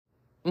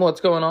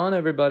What's going on,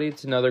 everybody?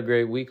 It's another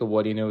great week of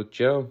What Do You Know with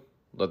Joe.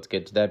 Let's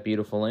get to that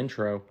beautiful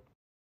intro.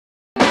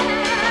 Sit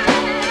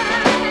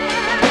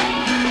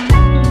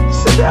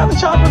down and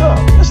chop it up.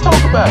 Let's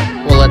talk about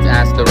it. Well, let's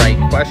ask the right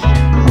question.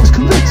 I was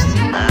convinced.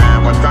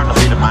 And we're starting to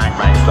see the mind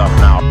bank stuff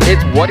now.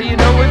 It's What Do You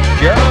Know with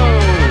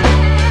Joe?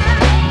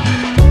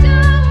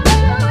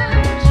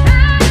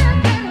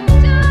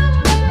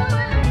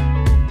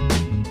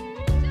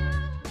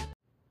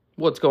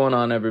 What's going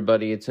on,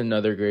 everybody? It's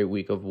another great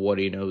week of What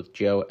Do You Know with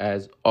Joe.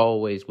 As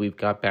always, we've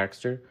got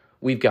Baxter,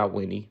 we've got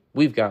Winnie,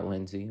 we've got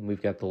Lindsay, and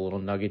we've got the little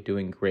nugget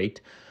doing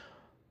great.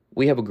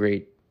 We have a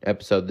great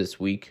episode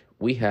this week.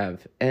 We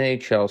have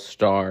NHL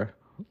Star,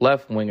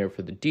 left winger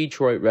for the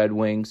Detroit Red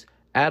Wings,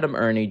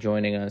 Erne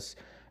joining us.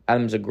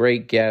 Adam's a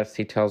great guest.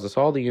 He tells us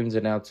all the ins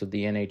and outs of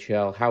the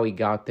NHL, how he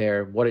got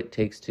there, what it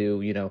takes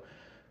to,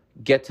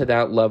 get to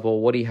that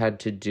level, what he had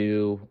to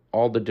do,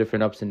 all the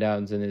different ups and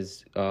downs in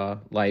his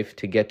life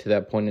to get to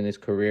that point in his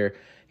career.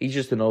 He's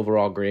just an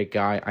overall great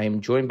guy. I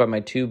am joined by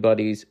my two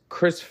buddies,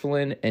 Chris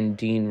Flynn and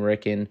Dean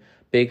Ricken,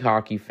 big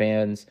hockey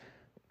fans.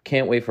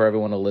 Can't wait for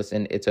everyone to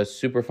listen. It's a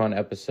super fun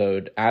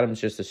episode.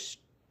 Adam's just a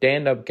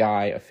stand-up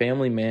guy, a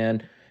family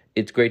man.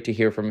 It's great to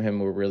hear from him.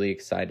 We're really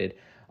excited.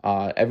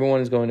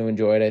 Everyone is going to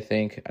enjoy it, I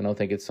think. I don't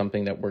think it's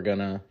something that we're going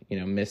to,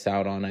 miss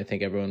out on. I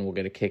think everyone will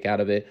get a kick out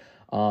of it.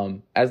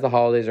 As the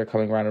holidays are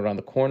coming right around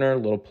the corner,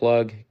 little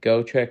plug,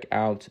 go check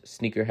out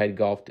Sneakerhead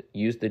Golf.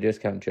 Use the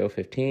discount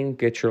Joe15.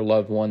 Get your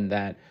loved one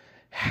that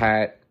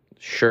hat,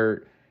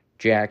 shirt,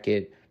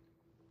 jacket,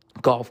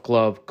 golf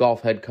glove,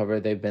 golf head cover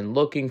they've been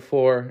looking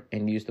for,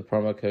 and use the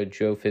promo code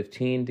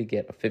Joe15 to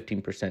get a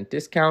 15%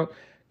 discount.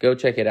 Go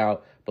check it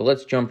out. But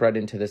let's jump right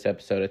into this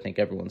episode. I think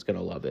everyone's going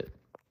to love it.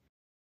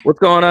 What's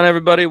going on,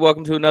 everybody?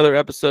 Welcome to another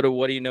episode of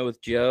What Do You Know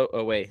with Joe?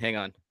 Oh, wait, hang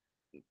on.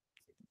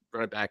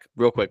 Run it back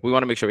real quick. We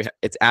want to make sure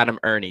it's Adam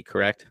Erne,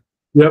 correct?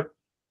 Yep.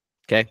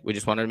 Okay, we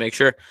just wanted to make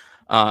sure.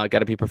 Got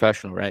to be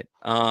professional, right?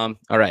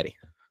 Alrighty.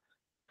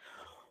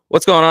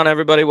 What's going on,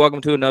 everybody? Welcome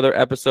to another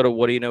episode of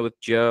What Do You Know with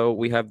Joe?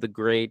 We have the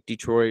great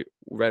Detroit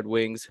Red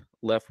Wings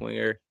left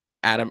winger,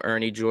 Adam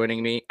Erne,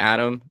 joining me.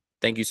 Adam,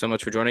 thank you so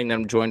much for joining.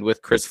 I'm joined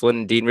with Chris Flynn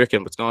and Dean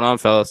Ricken. What's going on,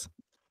 fellas?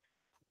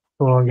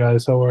 Hold on,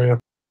 guys. How are you?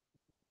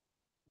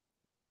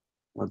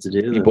 What to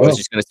do? You boys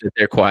just gonna sit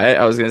there quiet?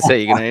 I was gonna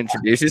say you're gonna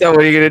introduce yourself.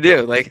 What are you gonna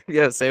do? Like,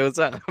 yeah, say what's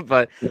up.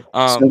 But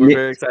we're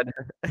very excited.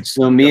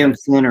 So me and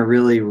Flynn are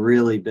really,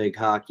 really big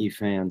hockey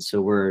fans.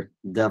 So we're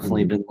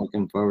definitely been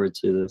looking forward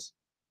to this.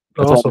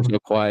 That's Awesome. so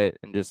quiet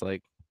and just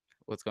like,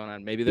 what's going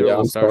on? Maybe they're Yeah,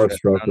 all I'm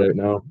starstruck right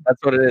now.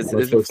 That's what it is.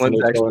 Let's This is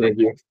Flynn's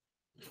actually.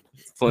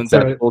 Flynn's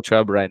at full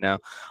chub right now.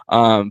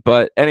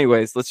 But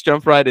anyways, let's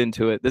jump right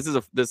into it. This is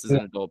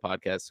an adult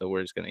podcast, so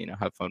we're just gonna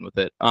have fun with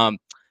it.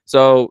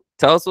 So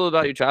tell us a little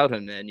about your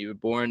childhood, man. You were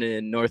born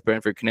in North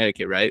Branford,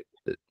 Connecticut, right?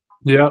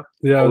 Yeah.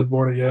 I was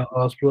born at Yale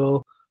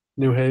Hospital,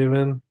 New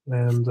Haven,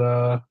 and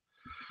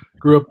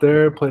grew up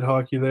there. Played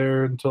hockey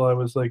there until I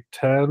was like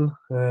 10,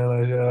 and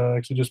I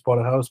actually just bought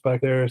a house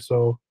back there,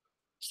 so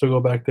still go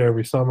back there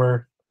every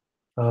summer.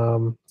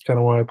 It's kind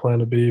of where I plan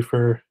to be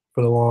for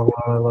the long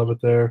run. I love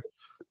it there.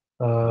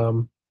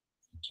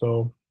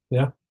 So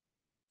yeah.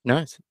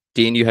 Nice.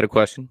 Dean, you had a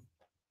question?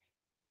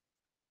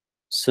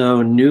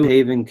 So New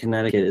Haven,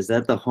 Connecticut, is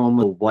that the home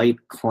of white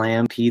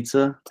clam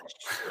pizza?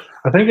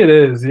 I think it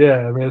is. Yeah.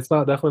 I mean, it's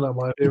definitely not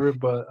my favorite,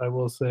 but I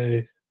will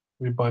say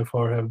we by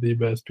far have the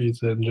best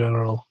pizza in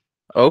general.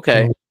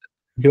 Okay.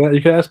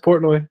 You can ask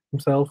Portnoy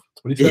himself.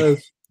 That's what he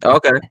says.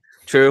 Okay.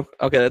 True.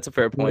 Okay, that's a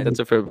fair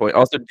point.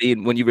 Also,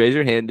 Dean, when you raise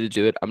your hand to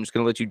do it, I'm just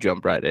gonna let you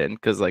jump right in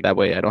because like that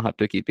way I don't have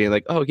to keep being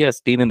like, oh yes,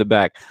 Dean in the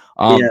back.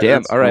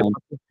 Damn. All right.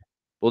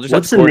 We'll just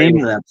What's the name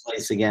of that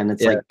place again?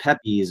 It's like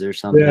Pepe's or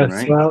something,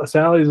 right?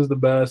 Sally's is the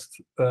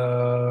best.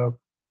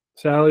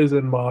 Sally's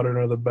and Modern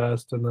are the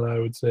best, and then I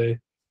would say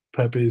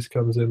Pepe's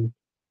comes in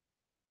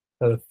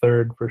at a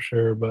third for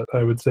sure. But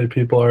I would say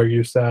people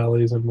argue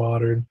Sally's and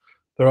Modern.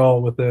 They're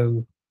all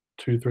within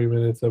 2-3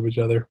 minutes of each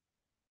other.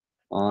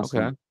 Awesome.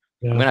 Okay.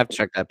 Yeah. I'm gonna have to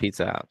check that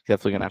pizza out.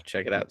 Definitely gonna have to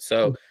check it out.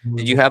 So,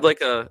 did you have like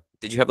a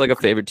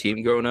favorite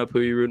team growing up? Who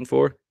were you rooting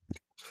for?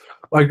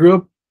 I grew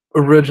up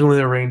originally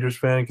a Rangers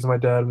fan because my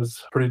dad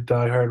was a pretty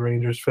diehard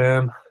Rangers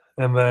fan,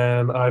 and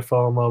then I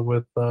fell in love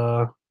with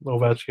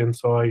Ovechkin,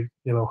 so I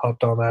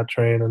hopped on that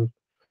train, and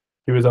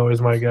he was always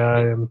my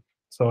guy, and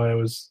so I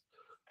was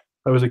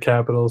a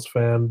Capitals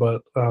fan,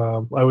 but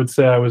I would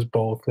say I was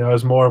both. I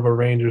was more of a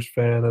Rangers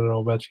fan and an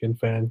Ovechkin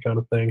fan kind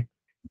of thing.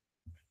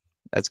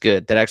 That's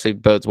good. That actually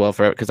bodes well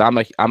for it because I'm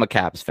a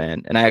Caps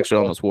fan, and I actually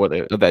almost wore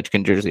the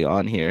Ovechkin jersey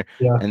on here.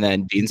 Yeah. And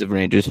then Dean's a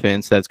Rangers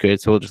fan, so that's great.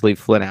 So we'll just leave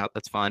Flynn out.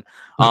 That's fine.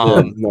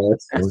 No,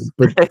 that's fine.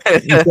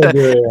 But you said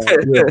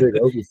you're a big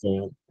Okie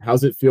fan.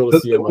 How's it feel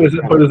to see him? Is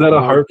that a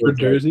Hartford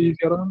jersey you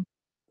got on?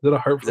 Is that a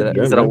Hartford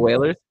jersey? Is that a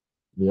Whalers?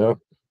 Yeah.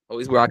 Oh,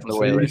 he's rocking the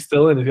Whalers. He's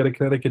still in. He's got a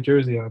Connecticut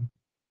jersey on.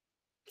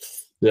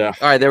 Yeah.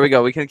 All right, there we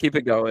go. We can keep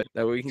it going.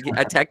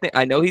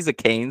 I know he's a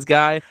Canes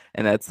guy,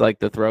 and that's like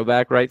the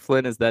throwback, right,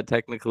 Flynn? Is that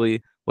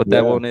technically what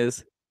that one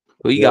is?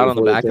 Who you got on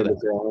the back of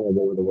that?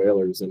 Over the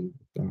Whalers, and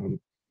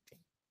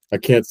I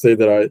can't say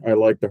that I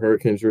like the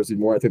Hurricane jersey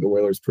more. I think the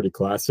Whalers pretty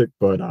classic,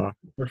 but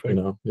Perfect.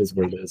 is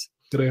what it is.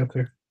 Good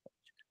answer.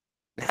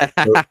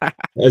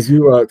 As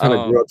you kind of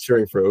Um, grew up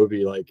cheering for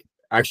Ovi, like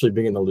actually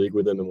being in the league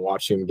with him and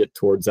watching him get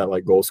towards that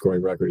like goal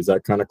scoring record, is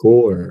that kind of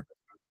cool? Or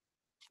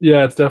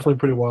Yeah, it's definitely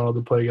pretty wild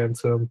to play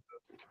against him.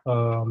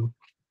 I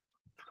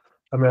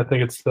mean, I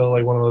think it's still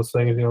like one of those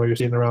things, you're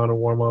seeing around in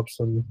warm ups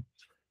and,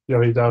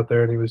 he's out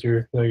there and he was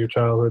your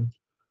childhood,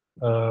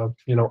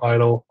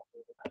 idol.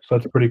 So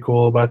that's pretty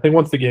cool. But I think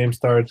once the game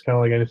starts, kind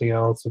of like anything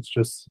else, it's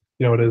just,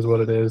 it is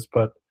what it is.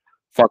 But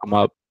fuck him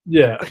up.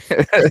 yeah,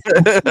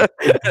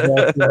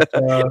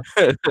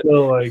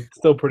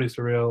 still pretty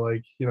surreal.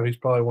 Like, he's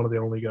probably one of the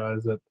only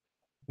guys that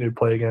you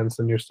play against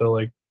and you're still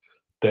like,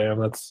 damn,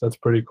 that's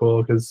pretty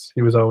cool because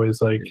he was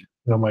always like,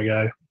 my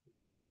guy.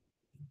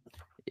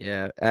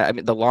 Yeah, I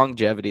mean the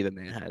longevity the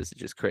man has is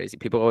just crazy.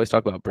 People always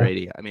talk about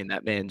Brady. I mean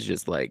that man's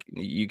just like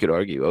you could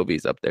argue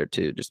Obi's up there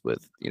too, just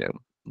with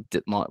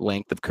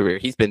length of career.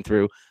 He's been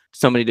through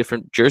so many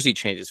different jersey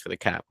changes for the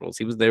Capitals.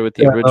 He was there with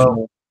the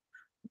original.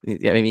 I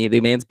mean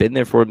the man's been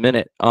there for a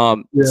minute.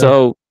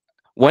 So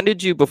when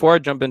did you, before I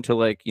jump into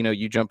like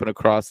you jumping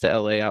across to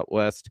LA out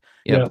west,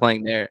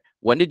 playing there?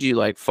 When did you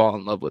like fall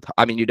in love with?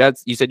 I mean,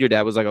 you said your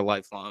dad was like a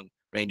lifelong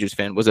Rangers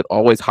fan. Was it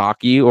always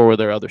hockey, or were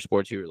there other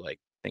sports you were like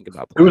thinking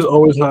about It playing? was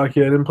always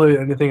hockey. I didn't play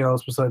anything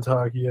else besides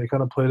hockey. I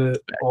kind of played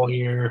it all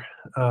year.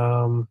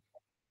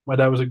 My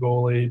dad was a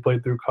goalie. He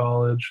played through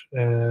college,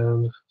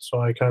 and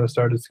so I kind of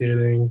started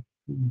skating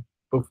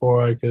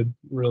before I could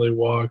really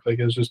walk. Like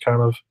it was just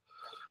kind of,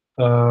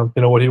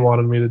 what he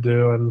wanted me to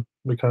do, and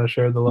we kind of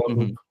shared the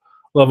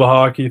love of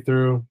hockey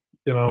through,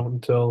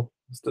 until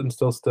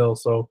still.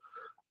 So,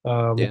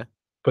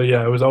 but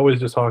yeah, it was always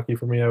just hockey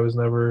for me. I was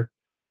never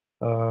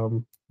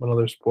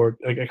another sport.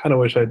 I kind of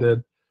wish I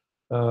did.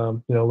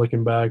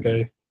 Looking back,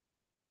 I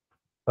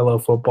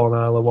love football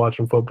now. I love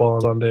watching football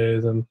on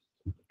Sundays, and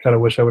kind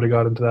of wish I would have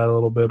got into that a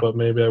little bit, but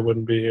maybe I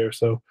wouldn't be here.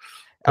 So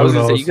I was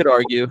gonna say you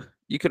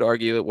could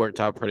argue it worked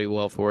out pretty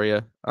well for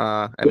you.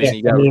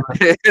 It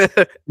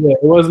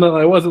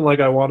wasn't like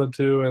I wanted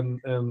to,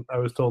 and I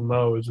was told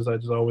no. It's just I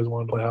just always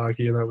wanted to play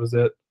hockey, and that was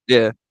it.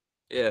 Yeah.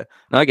 No,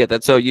 I get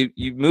that. So you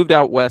moved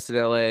out west in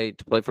LA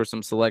to play for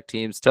some select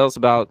teams. Tell us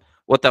about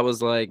what that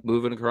was like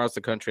moving across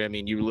the country. I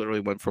mean, you literally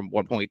went from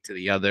one point to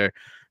the other,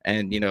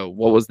 and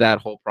what was that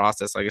whole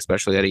process like,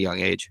 especially at a young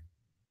age?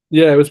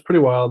 Yeah, it was pretty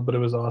wild, but it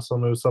was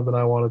awesome. It was something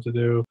I wanted to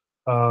do.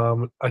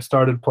 I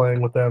started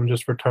playing with them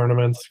just for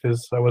tournaments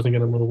because I wasn't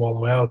going to move all the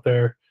way out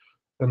there.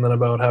 And then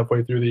about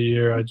halfway through the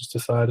year, I just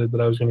decided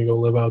that I was going to go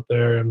live out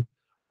there. And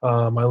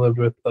I lived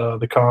with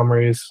the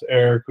Comries.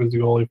 Eric was the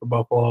goalie for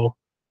Buffalo.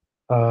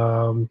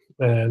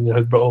 And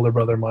his older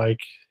brother,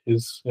 Mike, he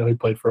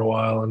played for a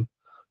while. And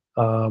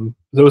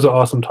it was an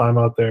awesome time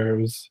out there.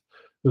 It was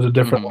a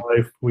different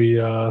life.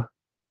 We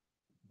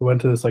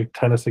went to this like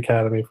tennis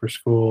academy for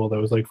school that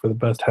was like for the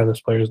best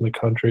tennis players in the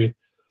country.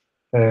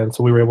 And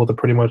so we were able to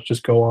pretty much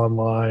just go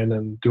online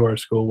and do our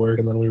schoolwork,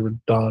 and then we were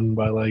done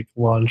by like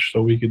lunch,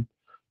 so we could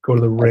go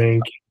to the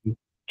rink and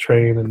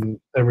train and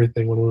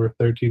everything. When we were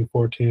 13,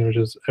 14, it was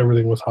just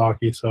everything was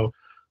hockey. So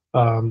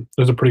it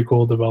was a pretty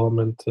cool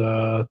development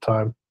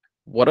time.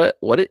 What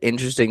an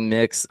interesting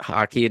mix,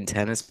 hockey and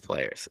tennis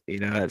players.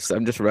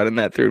 I'm just running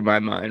that through my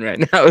mind right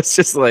now. It's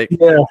just like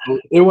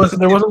there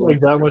wasn't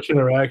like that much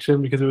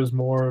interaction because it was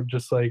more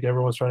just like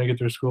everyone's trying to get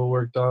their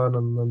schoolwork done,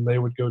 and then they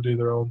would go do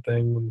their own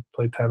thing and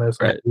play tennis.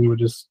 Right. And we would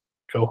just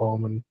go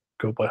home and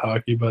go play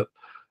hockey. But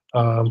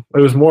it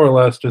was more or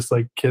less just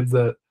like kids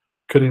that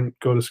couldn't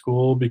go to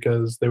school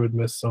because they would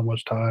miss so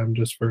much time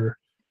just for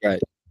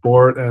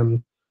sport.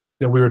 And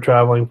we were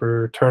traveling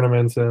for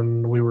tournaments,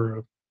 and we were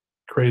a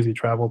crazy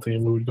travel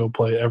team. We would go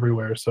play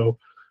everywhere, so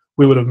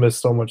we would have missed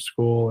so much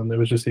school, and it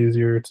was just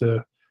easier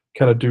to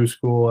kind of do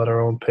school at our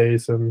own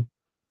pace and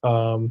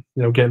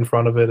get in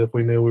front of it if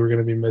we knew we were going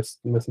to be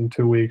missing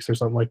 2 weeks or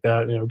something like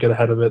that. Get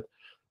ahead of it.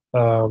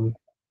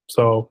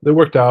 So it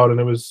worked out, and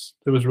it was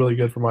really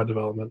good for my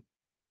development.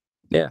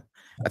 Yeah,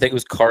 I think it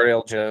was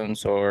Cardale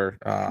Jones or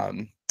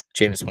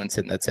James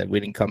Winston that said we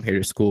didn't come here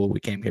to school,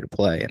 we came here to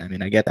play. And I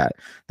mean, I get that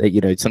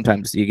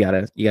sometimes you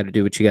gotta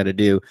do what you gotta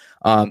do.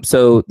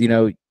 So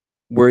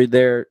were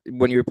there,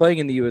 when you were playing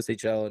in the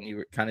USHL and you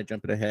were kind of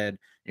jumping ahead,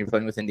 you were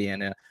playing with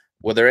Indiana,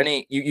 were there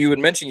any, you would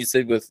mention, you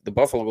said with the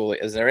Buffalo goalie,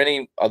 is there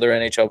any other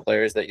NHL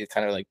players that you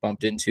kind of like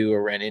bumped into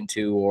or ran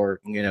into, or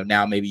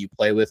now maybe you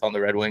play with on the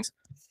Red Wings?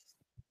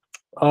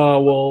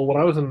 Well, when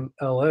I was in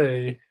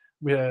LA,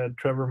 we had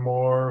Trevor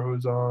Moore,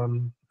 who's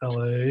on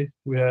LA.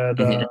 We had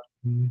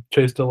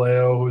Chase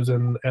DeLeo, who's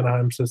in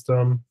Anaheim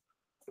system.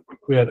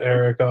 We had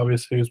Eric,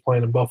 obviously, who's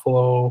playing in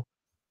Buffalo.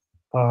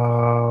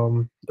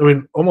 I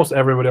mean, almost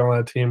everybody on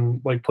that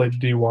team like played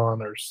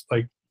D1, or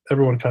like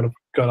everyone kind of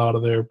got out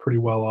of there pretty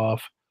well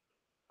off.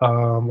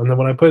 And then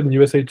when I played in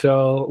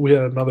USHL, we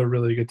had another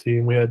really good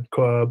team. We had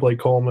Blake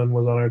Coleman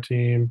was on our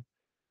team.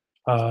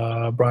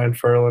 Brian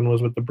Ferlin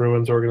was with the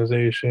Bruins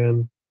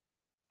organization.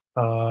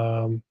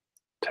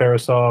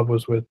 Tarasov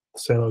was with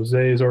San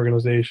Jose's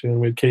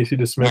organization. We had Casey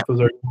DeSmith was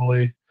our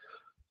goalie.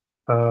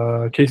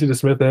 Casey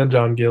DeSmith and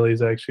John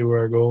Gillies actually were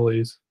our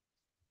goalies.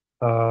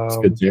 It's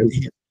good, Jim.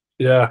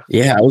 Yeah,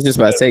 Yeah, I was just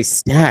about to say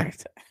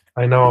stacked.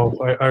 I know.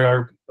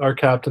 Our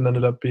captain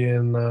ended up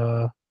being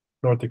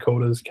North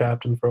Dakota's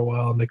captain for a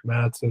while, Nick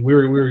Matson. We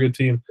were a good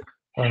team.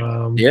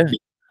 Yeah.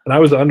 And I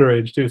was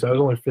underage too, so I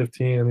was only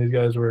 15, and these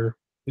guys were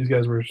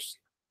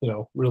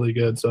really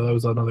good. So that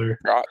was another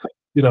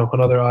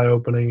another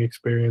eye-opening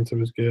experience. It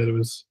was good. It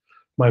was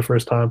my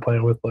first time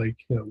playing with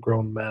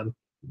grown men.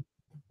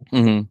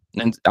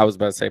 Mm-hmm. And I was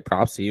about to say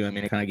props to you. I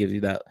mean, it kind of gives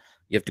you that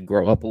you have to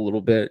grow up a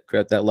little bit,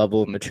 get that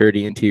level of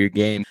maturity into your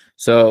game.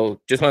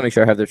 So just want to make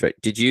sure I have this right.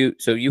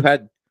 So you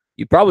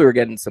probably were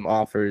getting some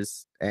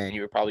offers and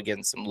you were probably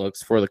getting some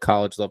looks for the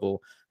college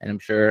level. And I'm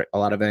sure a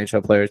lot of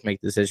NHL players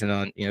make the decision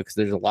on, because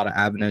there's a lot of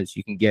avenues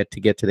you can get to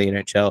the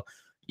NHL.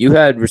 You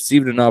had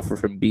received an offer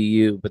from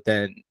BU, but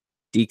then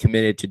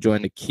decommitted to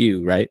join the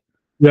Q, right?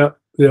 Yeah.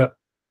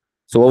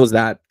 So what was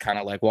that kind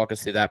of like? Walk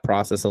us through that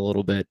process a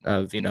little bit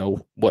of,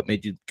 what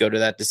made you go to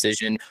that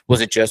decision?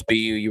 Was it just BU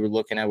you were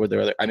looking at? Were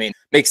there other,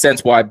 makes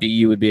sense why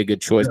BU would be a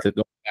good choice because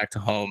going back to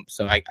home.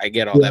 So I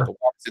get all that, but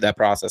walk through that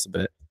process a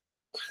bit.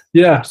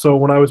 Yeah. So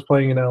when I was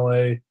playing in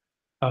LA,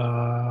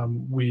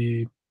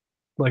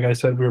 like I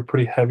said, we were a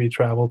pretty heavy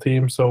travel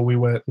team. So we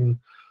went and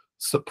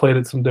played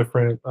at some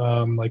different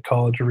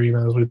college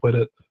arenas. We played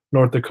at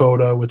North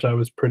Dakota, which I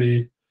was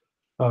pretty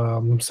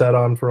set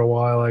on for a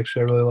while.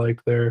 Actually, I really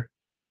liked their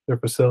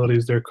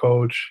facilities, their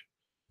coach.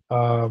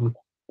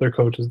 Their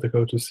coach is the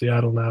coach of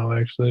Seattle now,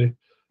 actually.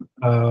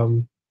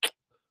 Trying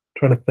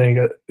to think.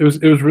 It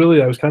was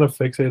really, I was kind of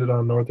fixated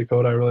on North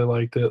Dakota. I really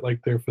liked it,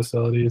 like their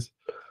facilities.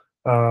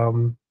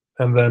 And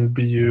then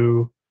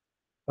BU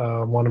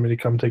wanted me to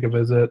come take a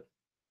visit.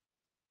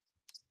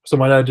 So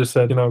my dad just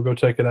said, go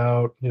check it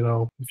out,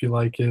 if you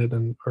like it,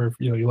 or if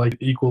you like it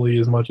equally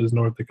as much as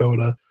North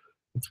Dakota.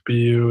 It's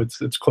BU,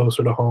 it's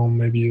closer to home,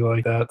 maybe you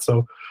like that.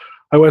 So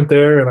I went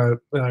there and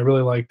I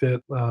really liked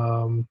it.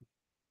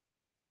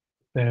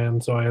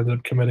 And so I ended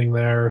up committing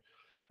there.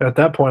 At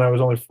that point I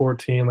was only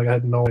 14, I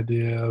had no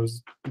idea I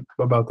was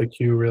about the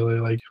Q really,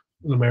 like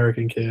an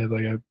American kid.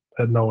 I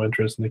had no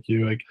interest in the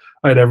Q.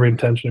 I had every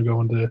intention of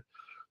going to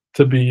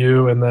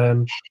BU, and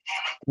then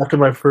after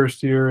my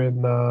first year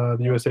in the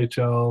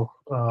USHL,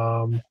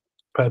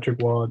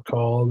 Patrick Wad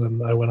called,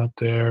 and I went up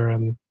there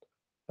and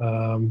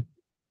kind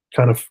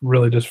of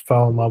really just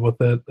fell in love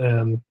with it.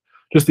 And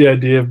just the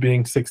idea of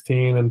being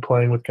 16 and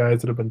playing with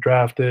guys that have been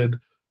drafted,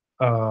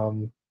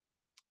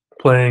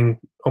 playing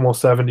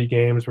almost 70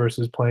 games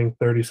versus playing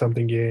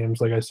 30-something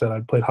games. Like I said, I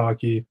played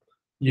hockey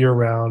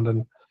year-round,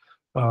 and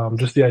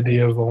just the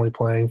idea of only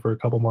playing for a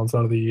couple months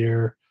out of the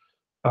year,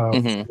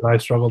 I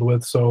struggled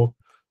with. So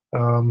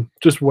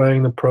just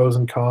weighing the pros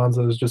and cons,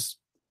 I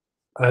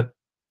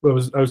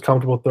was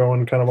comfortable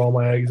throwing kind of all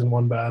my eggs in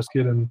one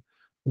basket and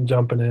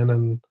jumping in,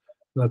 and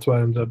that's what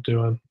I ended up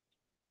doing.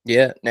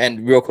 Yeah,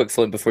 and real quick,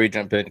 Flynn, before you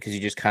jump in, because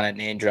you just kind of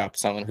name dropped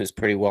someone who's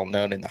pretty well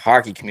known in the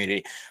hockey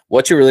community.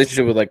 What's your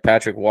relationship with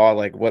Patrick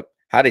Wall?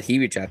 How did he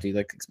reach out to you?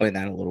 Explain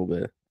that a little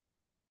bit.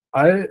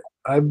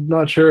 I'm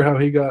not sure how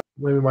he got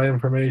maybe my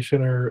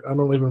information, or I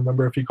don't even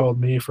remember if he called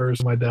me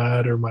first, my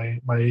dad, or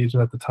my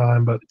agent at the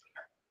time. But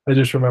I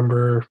just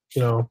remember,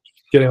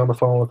 getting on the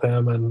phone with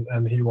him,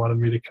 and he wanted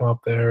me to come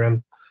up there,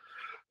 and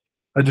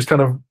I just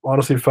kind of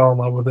honestly fell in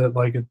love with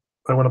it.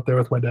 I went up there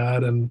with my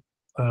dad, and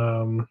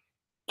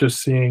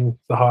just seeing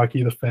the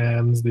hockey, the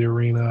fans, the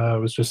arena, it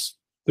was just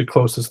the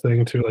closest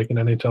thing to an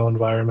NHL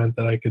environment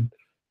that I could,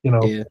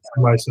 see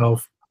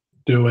myself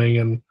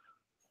doing.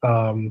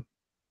 And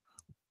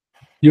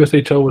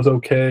USHL was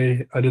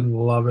okay. I didn't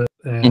love it,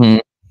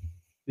 and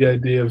the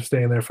idea of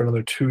staying there for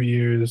another 2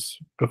 years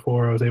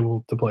before I was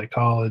able to play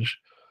college.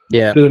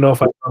 Yeah, didn't know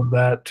if I loved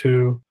that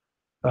too.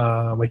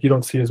 You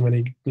don't see as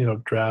many,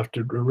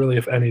 drafted, or really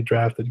if any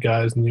drafted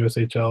guys in the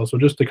USHL. So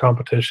just the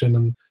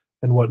competition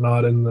and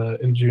whatnot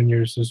in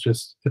juniors is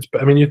just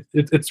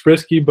it's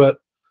risky, but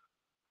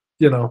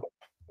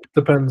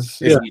depends.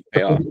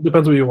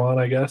 Depends what you want,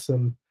 I guess.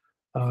 And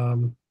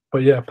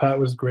but yeah, Pat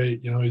was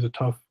great. He's a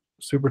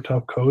super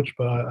tough coach,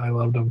 but I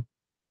loved him.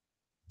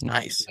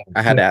 Nice.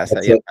 I had to ask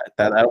that. Yeah,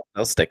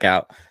 that'll stick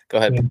out. Go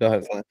ahead. Yeah. Go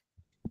ahead, Flynn.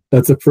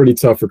 That's a pretty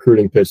tough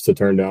recruiting pitch to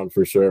turn down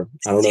for sure.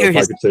 I don't know if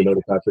I could say no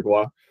to Patrick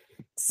Waugh.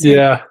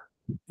 Yeah.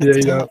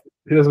 He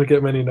doesn't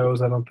get many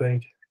no's, I don't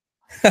think.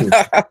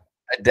 I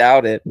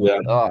doubt it. Yeah.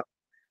 Oh.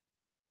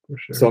 For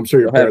sure. So I'm sure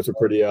your parents were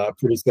pretty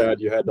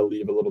sad you had to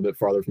leave a little bit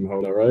farther from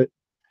home, though, right?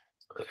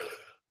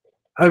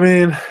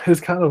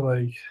 It's kind of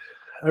like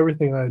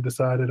everything I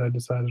decided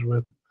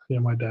with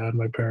my dad and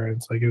my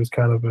parents. It was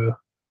kind of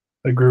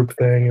a group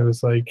thing. It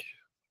was at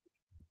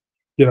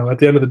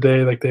the end of the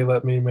day, they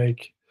let me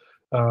make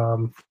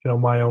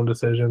my own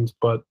decisions,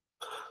 but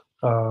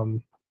I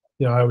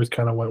always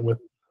kind of went with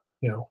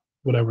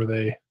whatever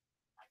they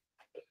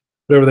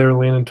were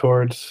leaning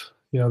towards.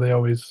 They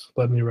always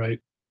led me right.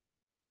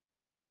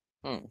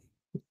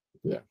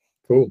 Yeah,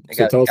 cool.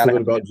 So tell us a little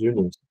bit about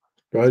juniors.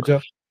 Go ahead,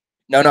 Jeff.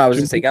 No, I was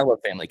just saying, got a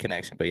little family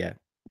connection, but yeah.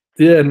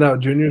 Yeah, no,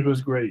 juniors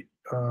was great.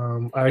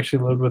 I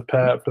actually lived with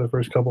Pat for the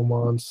first couple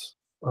months.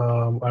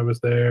 I was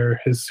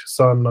there. His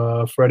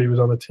son Freddie was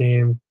on the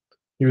team.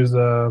 He was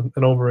an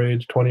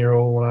overage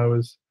 20-year-old when I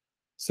was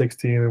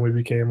 16, and we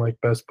became like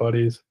best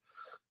buddies.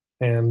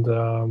 And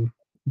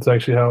it's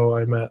actually how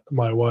I met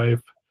my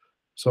wife.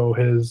 So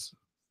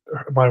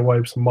my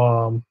wife's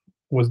mom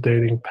was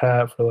dating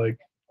Pat for like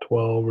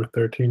 12 or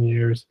 13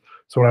 years.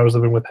 So when I was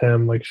living with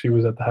him, like she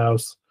was at the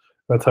house.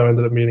 That's how I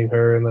ended up meeting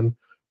her. And then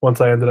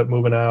once I ended up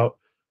moving out,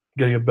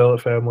 getting a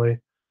billet family,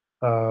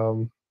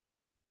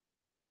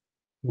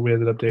 we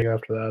ended up dating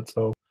after that.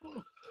 So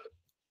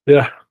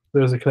yeah,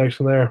 there's a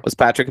connection there. Was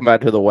Patrick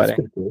invited to the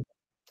wedding?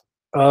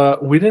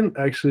 We didn't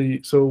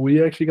actually. So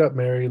we actually got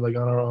married like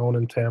on our own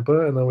in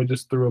Tampa, and then we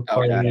just threw a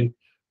party. Oh, yeah.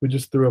 We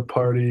just threw a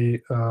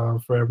party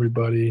for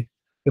everybody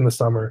in the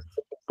summer.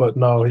 But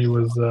no, he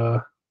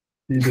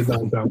did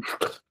not come.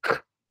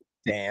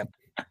 Damn.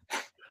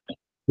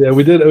 Yeah,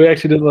 we did. We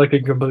actually did like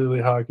a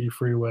completely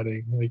hockey-free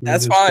wedding. Like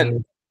That's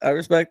fine. I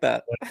respect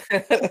that. I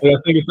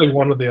think it's like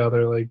one or the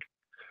other. Like,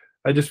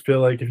 I just feel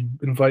like if you're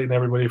inviting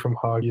everybody from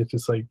hockey, it's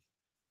just like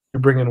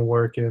you're bringing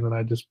work in, and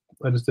I just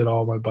did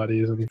all my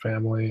buddies and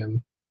family,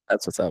 and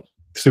That's what's up.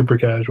 super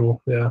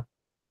casual. Yeah.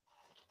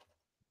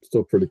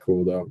 Still pretty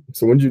cool though.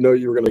 So when did you know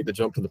you were gonna make the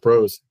jump to the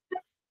pros?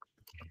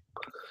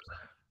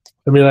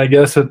 I mean, I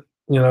guess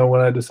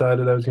when I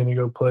decided I was going to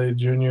go play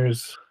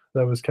juniors,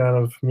 that was kind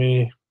of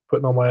me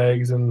putting all my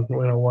eggs in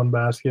one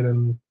basket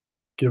and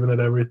giving it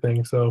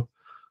everything. So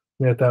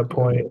at that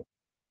point,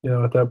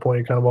 you're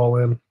kind of all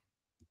in.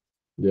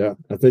 Yeah,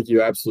 I think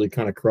you absolutely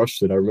kind of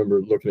crushed it. I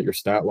remember looking at your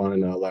stat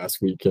line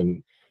last week,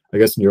 and I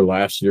guess in your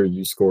last year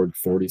you scored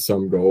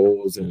 40-some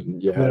goals,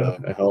 and you had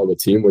a hell of a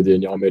team with you,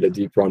 and y'all made a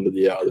deep run to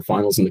the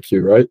finals in the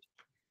Q, right?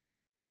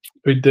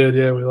 We did,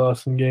 yeah. We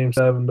lost in Game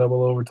 7,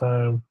 double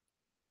overtime.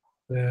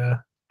 Yeah,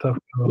 tough.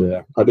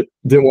 Yeah, I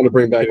didn't want to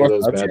bring back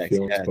those bad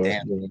feelings,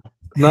 but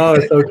no,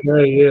 it's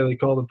okay. Yeah, they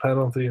called a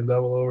penalty in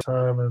double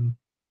overtime, and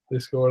they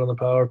scored on the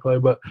power play.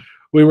 But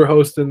we were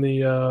hosting the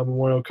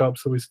Memorial Cup,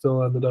 so we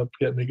still ended up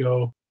getting to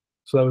go.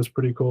 So that was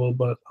pretty cool.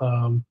 But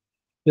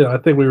I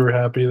think we were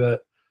happy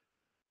that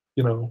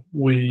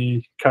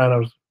we kind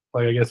of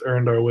I guess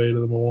earned our way to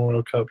the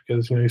Memorial Cup,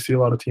 because you see a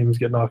lot of teams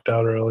get knocked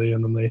out early,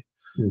 and then they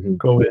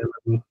go in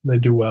and they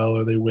do well,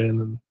 or they win,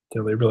 and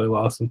they really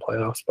lost in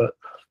playoffs. But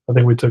I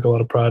think we took a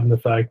lot of pride in the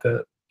fact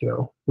that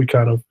we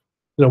kind of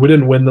we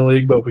didn't win the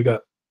league, but we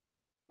got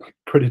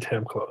pretty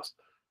damn close.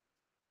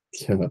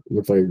 Yeah, it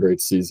looked like a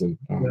great season.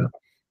 Yeah.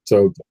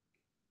 So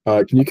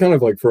can you kind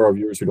of, like, for our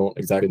viewers who don't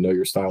exactly know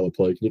your style of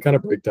play, can you kind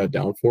of break that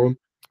down for them?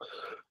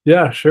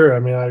 Yeah, sure. I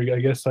mean, I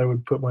guess I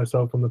would put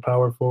myself in the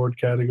power forward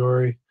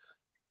category.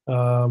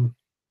 I'm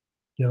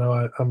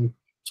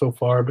so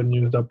far been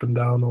used up and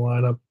down the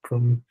lineup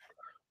from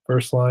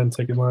first line,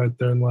 second line,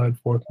 third line,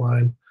 fourth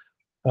line.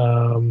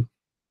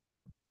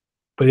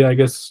 But yeah, I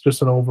guess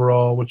just an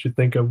overall, what you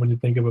think of when you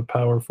think of a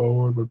power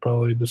forward would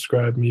probably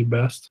describe me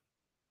best,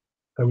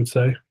 I would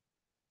say.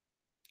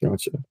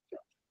 Gotcha.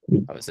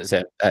 I was gonna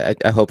say,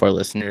 I hope our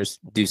listeners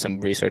do some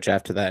research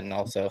after that, and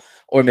also,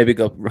 or maybe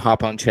go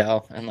hop on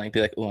Chell and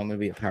be like, "Oh, I'm gonna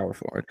be a power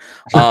forward."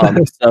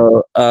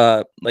 So,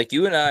 like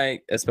you and I,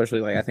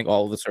 especially, I think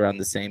all of us are around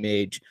the same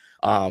age.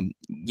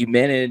 You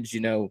manage,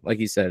 like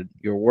you said,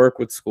 your work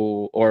with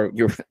school, or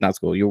your not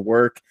school, your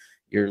work,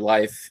 your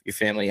life, your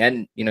family,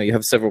 and you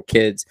have several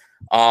kids.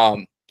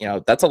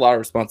 That's a lot of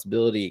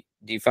responsibility.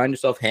 Do you find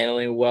yourself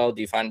handling it well?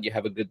 Do you find you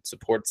have a good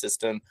support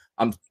system?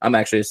 I'm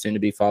actually a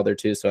soon-to-be father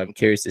too, so I'm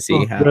curious to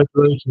see how.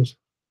 Congratulations.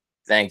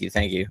 Thank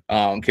you.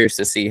 I'm curious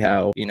to see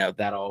how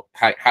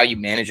how you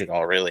manage it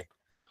all, really.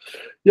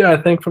 Yeah, I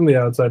think from the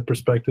outside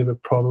perspective,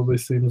 it probably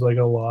seems like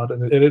a lot,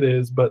 and it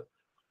is. But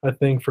I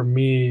think for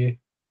me,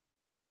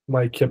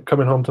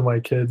 coming home to my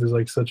kids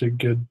is such a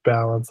good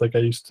balance. I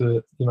used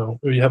to,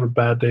 if you have a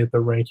bad day at the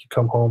rink, you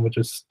come home, it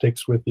just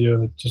sticks with you,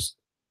 and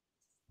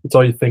it's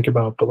all you think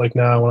about. But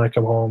now when I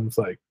come home, it's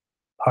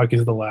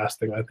hockey's the last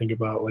thing I think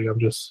about. I'm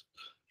just,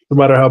 no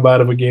matter how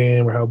bad of a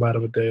game or how bad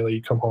of a day,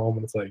 you come home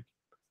and it's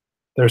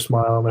they're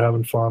smiling, they're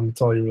having fun.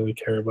 That's all you really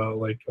care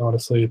about.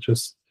 Honestly, it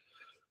just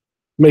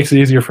makes it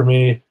easier for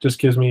me. Just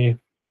gives me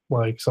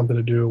something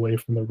to do away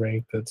from the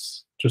rink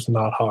that's just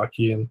not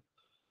hockey. And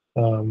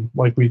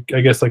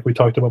I guess we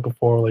talked about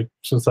before,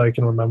 since I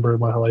can remember,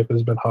 my life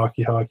has been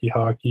hockey.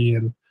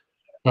 And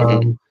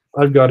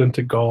I've got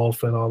into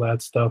golf and all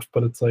that stuff,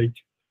 but it's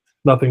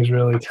nothing's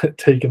really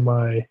taken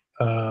my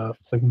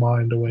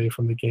mind away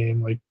from the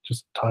game,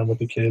 just time with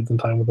the kids and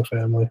time with the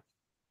family.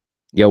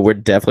 Yeah, we're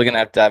definitely gonna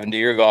have to dive into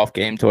your golf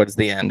game towards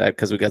the end,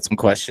 because we got some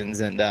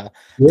questions, and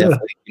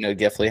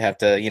definitely have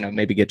to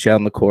maybe get you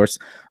on the course.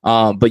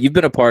 But you've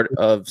been a part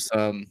of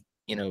some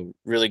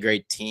really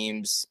great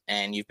teams,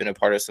 and you've been a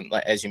part of some,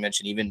 as you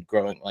mentioned, even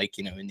growing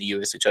in the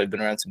USHL, I've been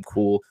around some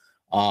cool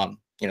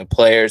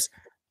players.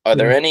 Are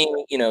there any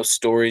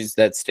stories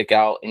that stick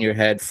out in your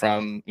head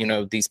from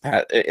these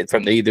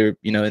from either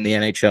in the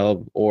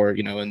NHL or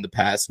in the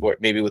past, or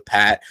maybe with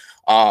Pat,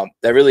 that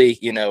really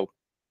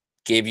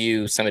gave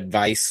you some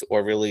advice,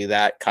 or really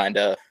that kind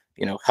of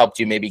helped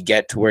you maybe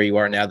get to where you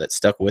are now that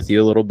stuck with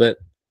you a little bit?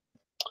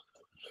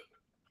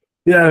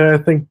 Yeah, I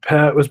think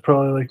Pat was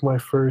probably like my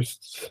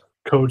first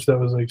coach that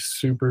was like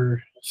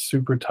super,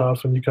 super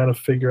tough, and you kind of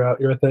figure out,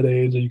 you're at that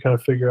age and you kind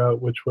of figure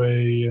out which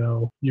way,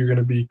 you're going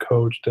to be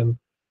coached. And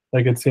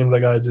like, it seemed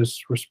like I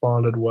just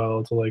responded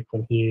well to like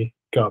when he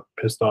got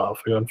pissed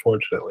off, like,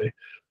 unfortunately.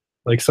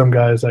 Like some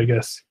guys, I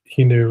guess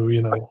he knew,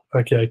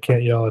 okay, I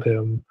can't yell at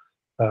him.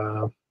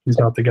 He's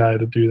not the guy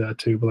to do that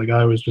to. But like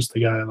I was just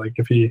the guy. Like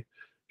if he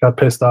got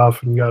pissed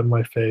off and got in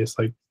my face,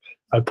 like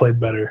I played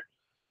better.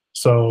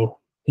 So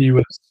he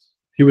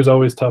was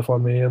always tough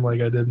on me, and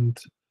like I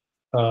didn't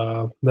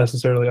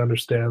necessarily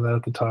understand that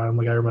at the time.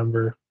 Like I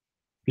remember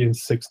being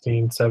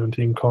 16,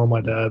 17, calling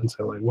my dad and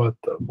saying like,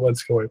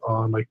 what's going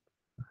on? Like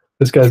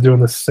this guy's doing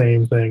the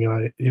same thing,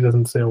 and he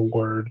doesn't say a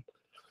word.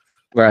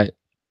 Right.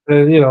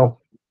 And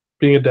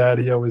being a dad,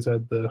 he always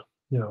had the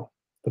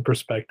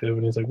perspective,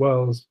 and he's like,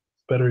 well, it's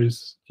better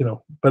he's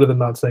better than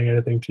not saying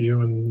anything to you,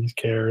 and he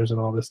cares and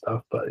all this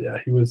stuff. But yeah,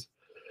 he was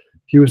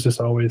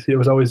just always, it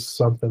was always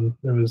something.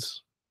 It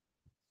was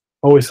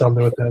always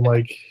something with him.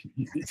 Like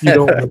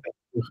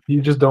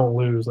you just don't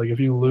lose. Like if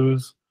you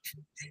lose,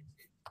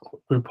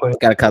 we're playing.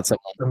 Gotta cut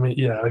something. I mean,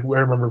 yeah, like I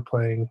remember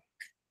playing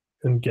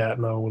in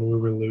Gatineau when we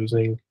were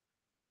losing,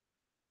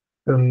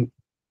 and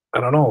I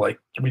don't know, like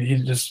I mean,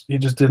 he just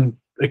didn't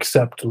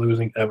accept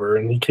losing ever.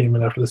 And he came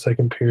in after the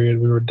second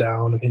period, we were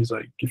down, and he's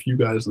like, if you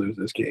guys lose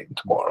this game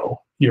tomorrow,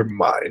 you're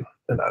mine.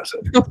 And I said,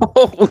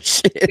 oh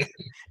shit.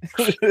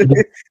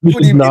 we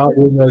did not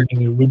win that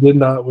game. We did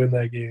not win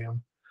that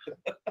game.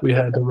 We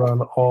had to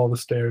run all the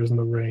stairs in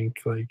the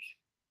rink like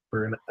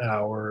for an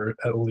hour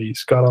at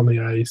least, got on the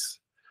ice,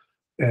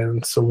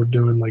 and so we're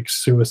doing like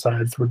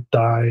suicides, we're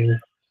dying.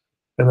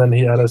 And then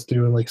he had us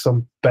doing like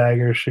some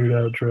bagger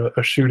shootout drill,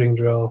 a shooting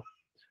drill,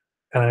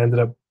 and I ended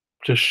up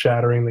just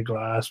shattering the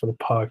glass with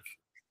a puck.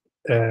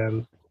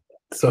 And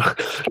so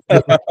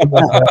like,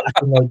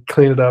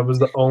 clean it up. It was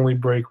the only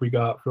break we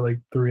got for like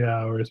 3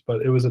 hours,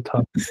 but it was a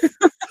tough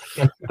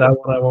that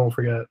one I won't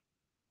forget.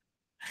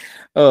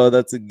 Oh,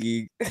 that's a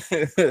geek.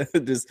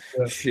 Just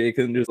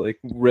shaking, just like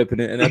ripping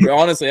it. And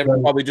honestly,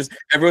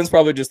 everyone's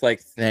probably just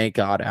like, thank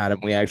God, Adam,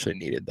 we actually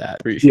needed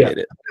that. Appreciate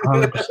it.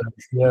 100%.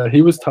 Yeah,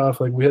 he was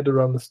tough. Like we had to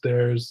run the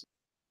stairs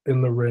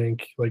in the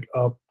rink, like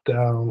up,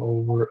 down,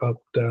 over,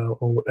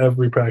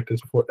 every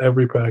practice, before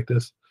every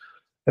practice.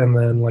 And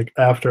then like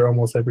after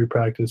almost every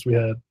practice, we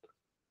had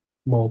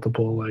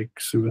multiple like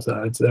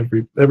suicides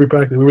every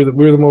practice. We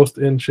were the most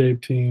in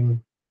shape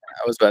team.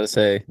 I was about to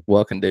say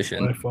well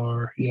conditioned by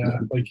far. Yeah,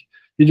 like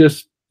you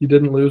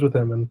didn't lose with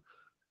him,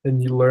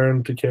 and you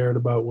learned to care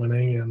about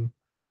winning.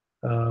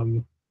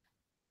 And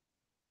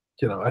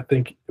I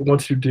think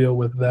once you deal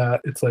with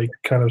that, it's like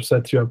kind of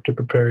sets you up to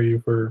prepare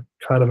you for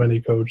kind of any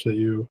coach that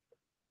you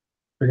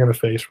are going to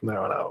face from there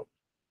on out.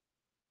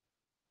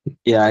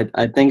 Yeah,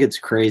 I think it's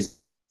crazy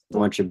how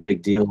much a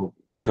big deal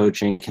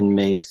coaching can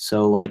make.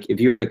 So like if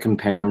you were to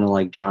compare him to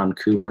like John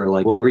Cooper,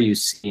 like what were you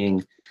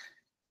seeing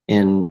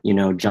in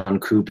John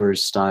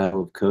Cooper's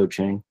style of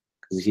coaching?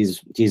 Because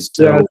he's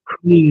so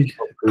pretty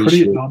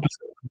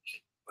opposite.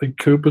 Like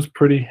Coop was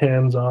pretty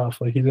hands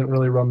off. Like he didn't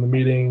really run the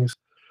meetings,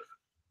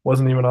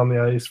 wasn't even on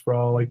the ice for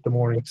all like the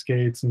morning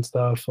skates and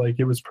stuff. Like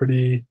he was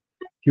pretty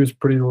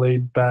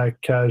laid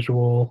back,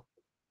 casual.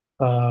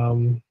 I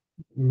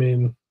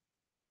mean,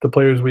 the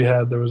players we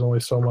had, there was only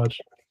so much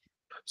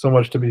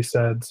to be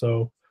said.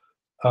 So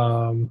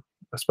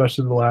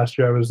especially the last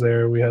year I was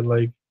there, we had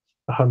like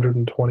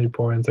 120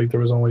 points. Like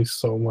there was only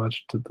so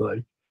much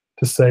to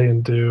say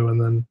and do. And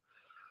then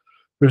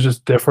it was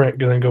just different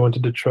going to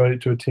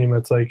Detroit to a team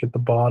that's like at the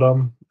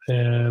bottom,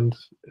 and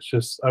it's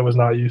just I was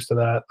not used to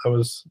that.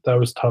 That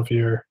was tough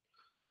year.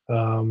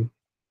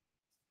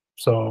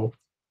 So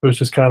it was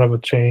just kind of a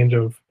change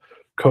of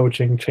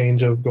coaching,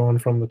 change of going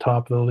from the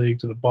top of the league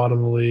to the bottom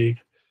of the league.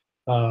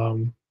 But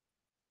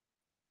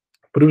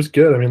it was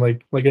good. I mean,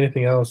 like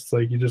anything else, it's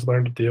like you just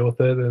learn to deal with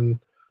it, and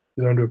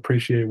you learn to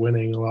appreciate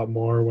winning a lot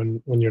more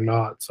when you're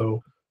not.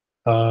 So,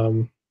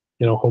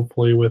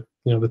 hopefully with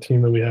the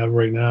team that we have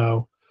right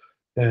now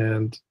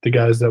and the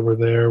guys that were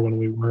there when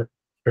we weren't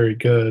very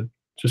good,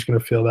 just going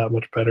to feel that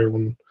much better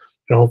when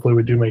hopefully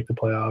we do make the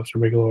playoffs or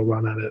make a little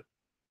run at it.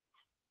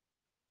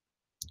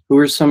 Who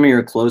are some of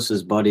your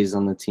closest buddies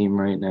on the team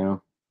right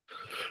now?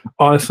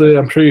 Honestly,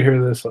 I'm sure you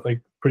hear this like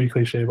pretty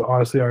cliche, but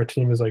honestly, our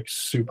team is like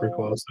super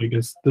close. Like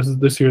this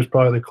year is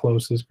probably the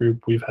closest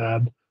group we've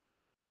had.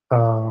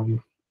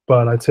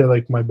 But I'd say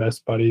like my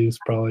best buddy is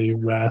probably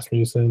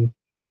Rasmussen.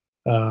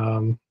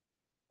 I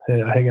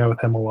hang out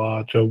with him a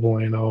lot. Joe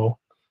Bueno.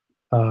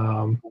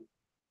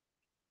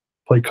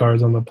 Play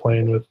cards on the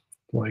plane with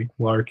like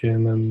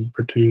Larkin and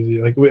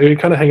Bertuzzi. Like we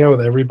kind of hang out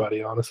with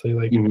everybody, honestly.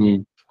 Like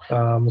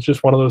it's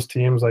just one of those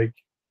teams. Like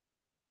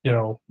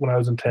when I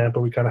was in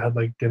Tampa, we kind of had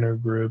like dinner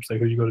groups, like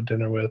who you go to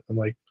dinner with, and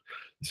like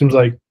it seems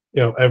like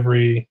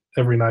every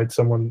night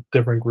someone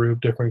different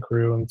group, different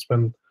crew, and it's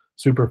been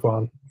super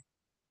fun.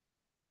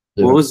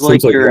 Yeah, what was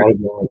like your?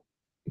 Go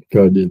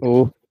ahead, dude.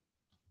 Oh.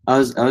 I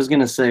was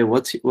gonna say,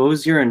 what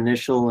was your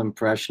initial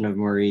impression of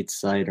Moritz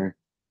Sider?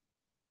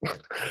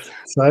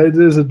 Sides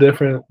is a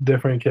different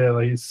kid.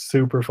 Like he's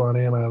super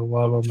funny, and I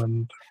love him.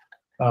 And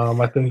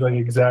I think like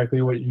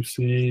exactly what you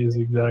see is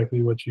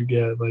exactly what you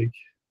get. Like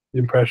the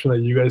impression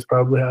that you guys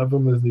probably have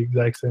him is the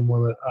exact same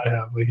one that I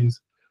have. Like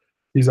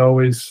he's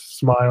always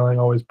smiling,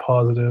 always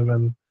positive,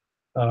 and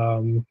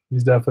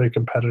he's definitely a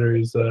competitor.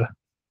 He's a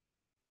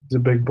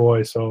big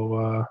boy,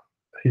 so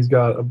he's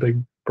got a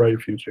big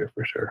bright future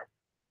for sure.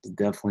 He's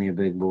definitely a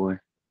big boy.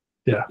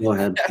 Yeah. Go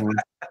ahead.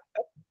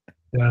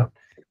 Yeah.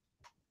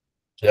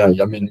 Yeah,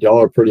 I mean,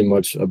 y'all are pretty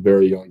much a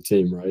very young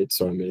team, right?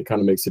 So I mean, it kind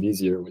of makes it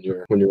easier when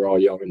you're all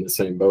young in the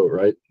same boat,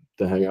 right?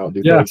 To hang out,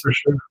 do Yeah, things. for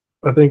sure.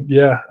 I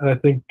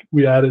think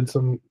we added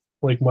some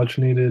like much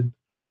needed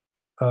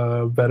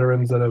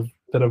veterans that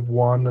have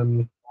won,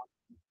 and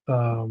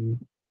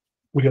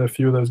we got a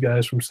few of those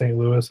guys from St.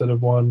 Louis that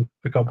have won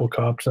a couple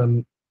cups,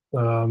 and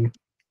you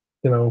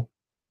know,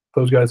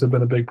 those guys have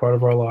been a big part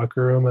of our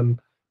locker room,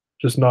 and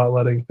just not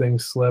letting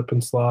things slip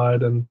and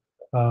slide, and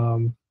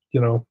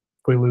you know,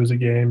 if we lose a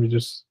game,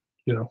 just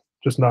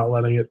not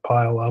letting it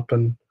pile up,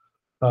 and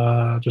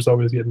just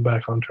always getting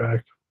back on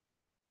track.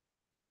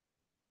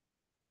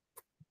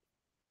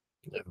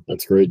 Yeah,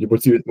 that's great.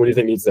 What do you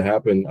think needs to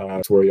happen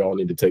to where y'all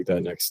need to take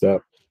that next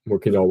step?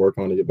 What can y'all work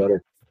on to get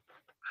better?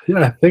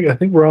 Yeah, I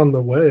think we're on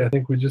the way. I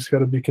think we just got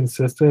to be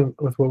consistent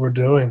with what we're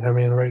doing. I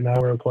mean, right now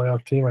we're a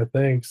playoff team, I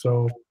think.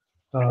 So,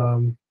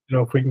 you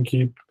know, if we can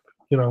keep,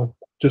 you know,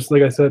 just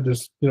like I said,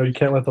 just you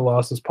can't let the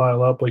losses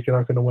pile up. Like you're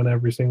not going to win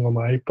every single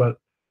night, but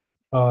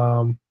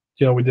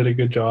you know, we did a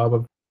good job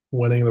of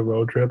winning the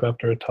road trip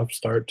after a tough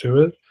start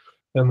to it,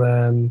 and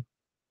then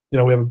you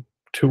know we have a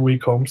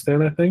 2-week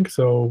homestand, I think.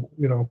 So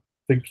you know,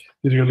 I think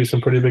these are going to be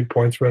some pretty big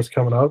points for us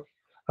coming up.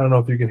 I don't know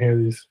if you can hear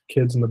these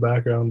kids in the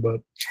background,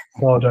 but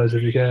apologize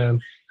if you can.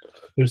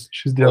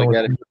 She's dealing with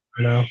it right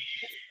now.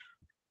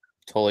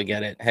 Totally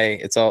get it. Hey,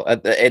 it's all.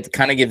 It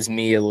kind of gives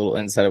me a little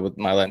insight of what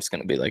my life's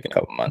going to be like in a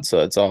couple months. So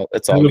it's all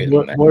good.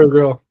 Boy or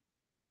girl?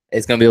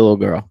 It's going to be a little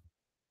girl.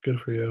 Good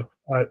for you.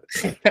 I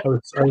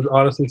was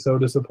honestly so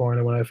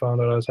disappointed when I found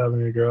out I was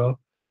having a girl.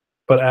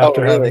 But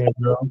after having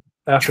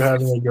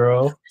a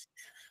girl,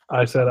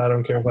 I said I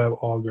don't care if I have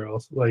all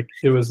girls. Like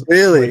it was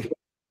really, like,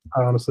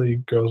 honestly,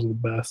 girls are the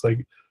best.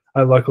 Like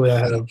luckily I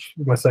have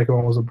my second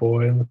one was a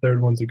boy and the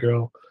third one's a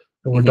girl,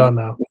 and we're done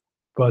now.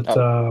 But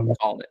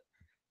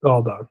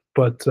all done.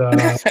 But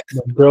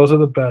girls are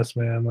the best,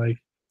 man. Like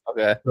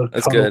okay,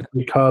 that's good.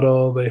 They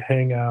cuddle, they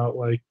hang out.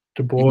 Like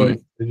the boys,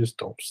 they just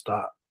don't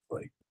stop.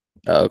 Like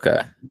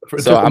okay.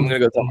 So I'm gonna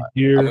go tell my.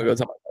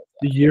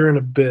 A year and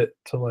a bit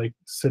to like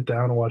sit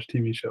down and watch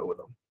TV show with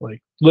him.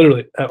 Like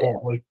literally at home.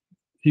 Like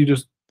he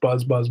just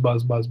buzz,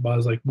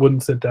 like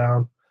wouldn't sit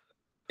down.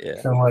 Yeah.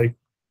 And like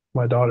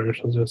my daughter,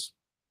 she'll just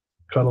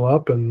cuddle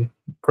up and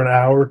for an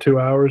hour, 2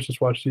 hours,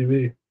 just watch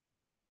TV.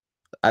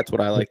 That's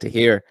what I like to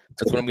hear.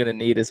 That's what I'm gonna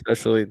need,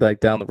 especially like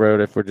down the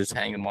road if we're just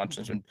hanging,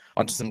 watching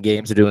some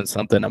games or doing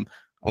something. I'm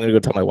gonna go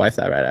tell my wife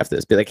that right after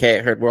this. Be like, hey,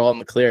 I heard we're all in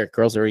the clear.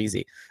 Girls are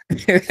easy.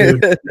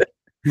 Dude,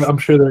 I'm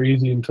sure they're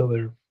easy until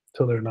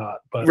they're not.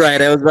 But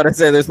right, I was about to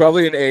say there's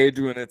probably an age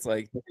when it's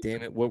like,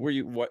 damn it, what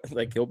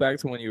like go back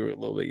to when you were a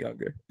little bit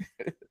younger.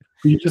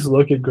 You just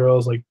look at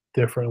girls like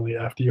differently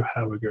after you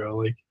have a girl.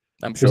 Like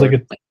I'm sure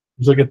there's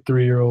like a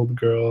 3-year-old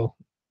girl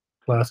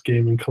last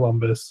game in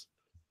Columbus.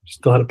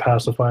 Still had a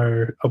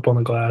pacifier up on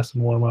the glass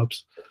in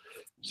warm-ups.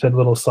 She had a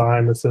little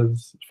sign that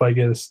says, if I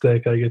get a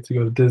stick, I get to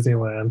go to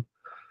Disneyland.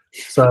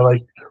 So I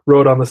like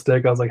wrote on the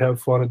stick, I was like,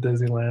 have fun at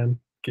Disneyland.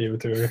 Gave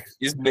it to her.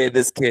 You just made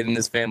this kid and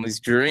his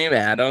family's dream,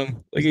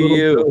 Adam. Look at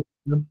you.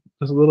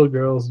 Those little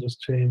girls just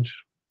change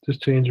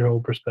your whole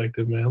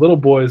perspective, man. Little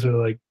boys are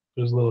like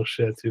there's little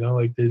shits, you know,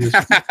 like they just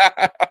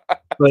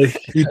like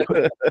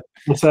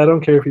I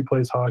don't care if he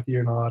plays hockey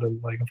or not,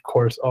 and like of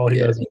course all he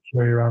does is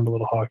carry around a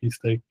little hockey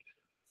stick.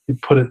 He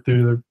put it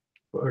through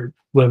the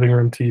living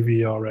room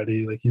TV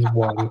already. Like he's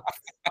won,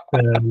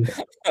 and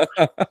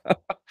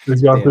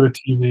he's gone through the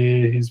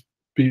TV. He's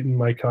beaten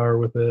my car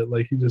with it.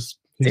 Like he's just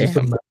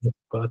a mess.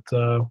 But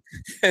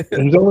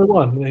he's only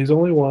one. He's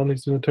only one.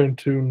 He's going to turn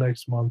 2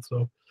 next month.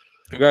 So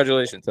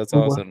congratulations. That's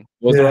awesome.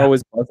 Boys are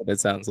always buzzing. It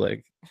sounds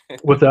like.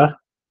 What's that?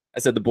 I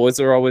said the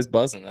boys are always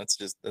buzzing. That's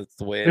the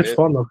way it's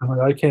fun though.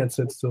 Like, I can't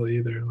sit still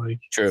either. Like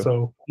true.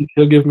 So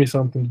he'll give me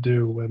something to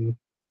do when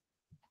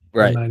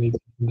I need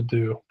something to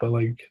do. But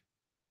like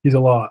he's a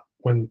lot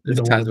when there's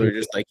times where you're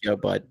just like, yo,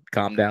 bud,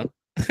 calm down.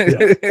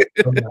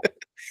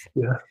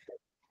 Yeah,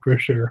 for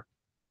sure.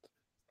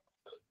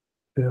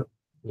 Yeah.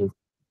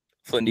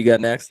 Flynn, you got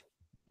next?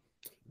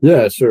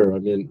 Yeah, sure. I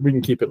mean, we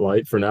can keep it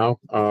light for now.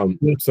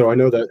 So I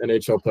know that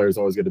NHL players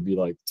always got to be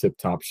like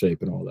tip-top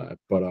shape and all that.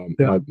 But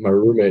my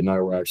roommate and I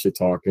were actually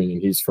talking,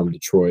 and he's from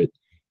Detroit,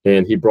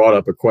 and he brought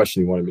up a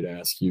question he wanted me to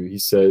ask you. He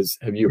says,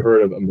 have you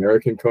heard of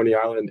American Coney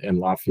Island and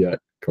Lafayette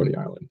Coney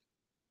Island?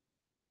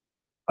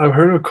 I've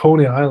heard of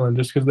Coney Island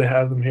just because they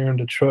have them here in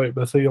Detroit,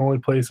 but that's the only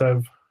place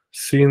I've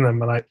seen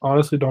them, and I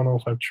honestly don't know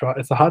if I've tried.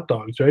 It's the hot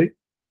dogs, right?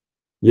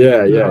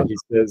 Yeah, Yeah. he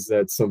says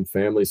that some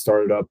family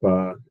started up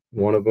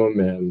one of them,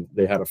 and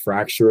they had a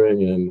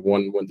fracturing, and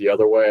one went the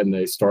other way, and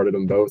they started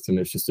them both, and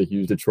it's just a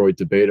huge Detroit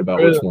debate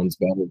about which one's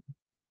better.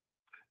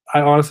 I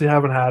honestly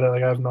haven't had it.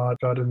 Like, I've not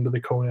got into the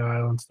Coney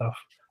Island stuff.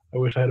 I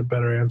wish I had a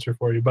better answer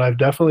for you, but I've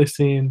definitely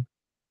seen.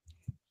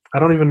 I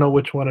don't even know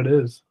which one it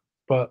is,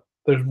 but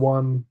there's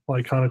one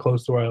like kind of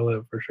close to where I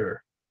live for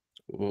sure.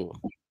 Ooh.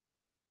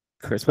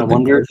 Chris, I what the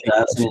wonder if birthday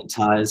that's question? any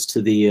ties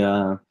to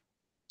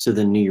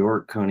the New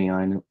York Coney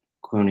Island,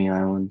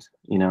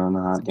 in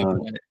the hot Good dog.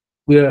 point.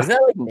 Yeah, Is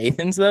that like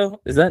Nathan's though?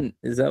 Is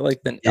that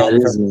like the Yeah, it I'm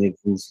is from-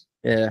 Nathan's.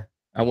 Yeah.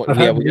 I've Yeah,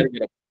 had we gotta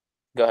get up.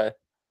 Go ahead.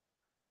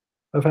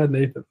 I've had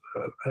Nathan.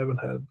 I haven't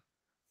had.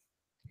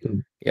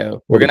 Yeah,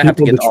 Well, we're the gonna have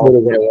to people in get all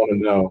Detroit are gonna want to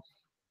know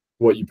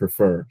what you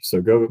prefer. So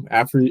go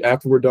after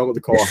we're done with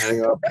the call,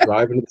 hang up,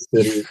 drive into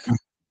the city,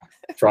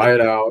 try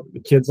it out. The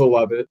kids will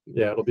love it.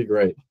 Yeah, it'll be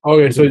great.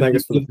 Okay, You so can thank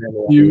us for the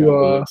family outing you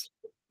afterwards.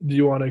 do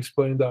you want to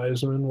explain to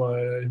Eiserman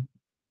why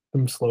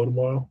I'm slow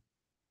tomorrow?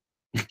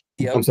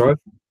 Yep. I'm sorry.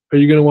 Are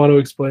you gonna want to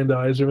explain to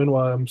Eiserman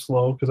why I'm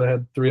slow because I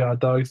had 3 hot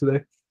dogs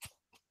today?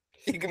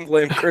 You can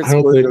blame Chris I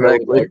don't for think it I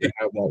would directly. like to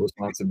have that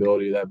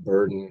responsibility, that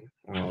burden,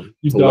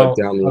 You to let don't.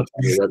 down the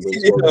entire Red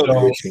Wings You don't.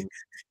 organization.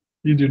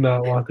 You do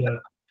not want that.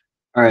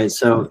 All right,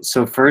 so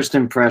first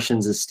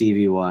impressions of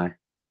Stevie Y.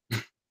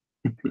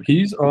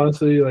 He's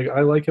honestly like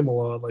I like him a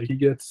lot. Like he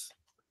gets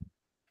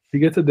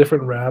a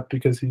different rap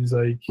because he's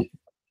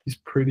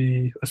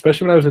pretty,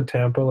 especially when I was in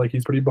Tampa, like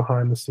he's pretty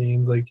behind the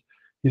scenes. Like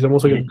he's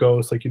almost like a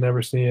ghost, like you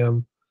never see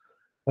him.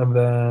 And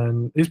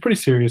then he's pretty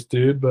serious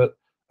dude, but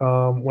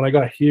when I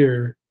got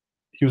here,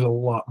 he was a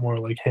lot more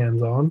like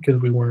hands-on because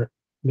we weren't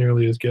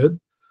nearly as good.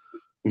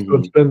 So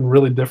it's been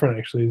really different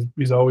actually.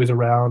 He's always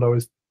around,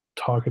 always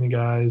talking to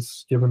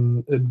guys,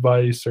 giving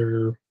advice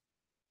or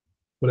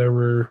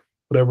whatever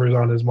is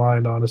on his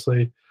mind,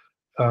 honestly.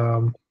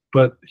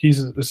 But he's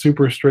a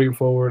super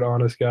straightforward,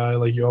 honest guy.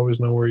 Like you always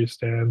know where you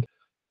stand,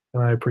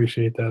 and I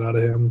appreciate that out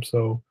of him.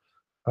 So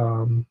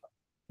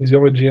he's the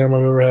only GM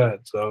I've ever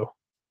had. So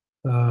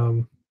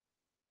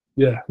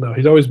yeah, no,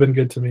 he's always been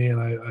good to me, and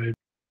I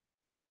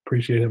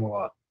appreciate him a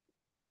lot.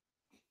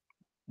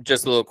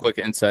 Just a little quick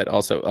insight.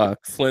 Also,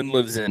 Flynn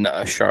lives in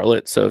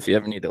Charlotte, so if you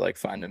ever need to like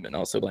find him and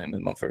also blame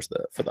him for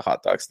the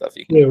hot dog stuff,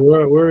 you can. Yeah,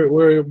 where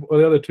are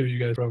the other two you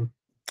guys from?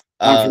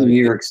 I'm from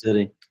New York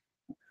City.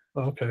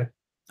 Oh, okay,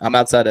 I'm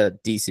outside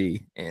of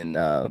DC in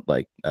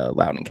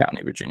Loudoun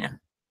County, Virginia.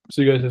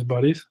 so you guys just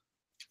buddies?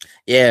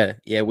 Yeah.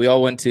 We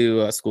all went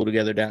to school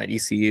together down at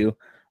ECU.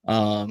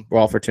 We're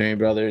all fraternity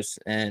brothers,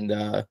 and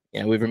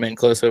we've remained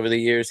close over the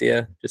years.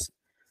 Yeah, just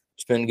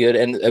it's been good.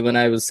 And when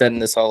I was setting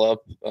this all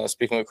up,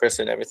 speaking with Chris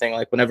and everything,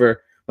 like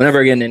whenever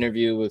I get an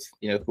interview with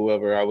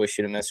whoever, I always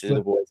shoot a message to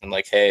the boys and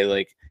like, hey,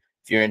 like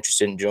if you're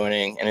interested in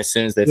joining. And as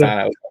soon as they found out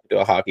I was going to do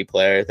a hockey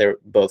player, they're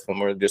both of them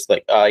were just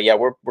like, yeah,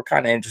 we're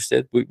kind of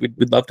interested.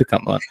 We'd love to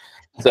come on.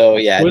 So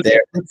yeah, What's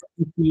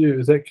ECU?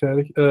 Is that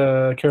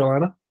Connecticut,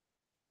 Carolina?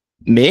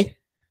 Me?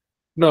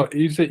 No,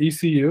 you said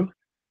ECU.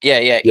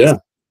 Yeah.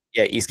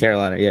 East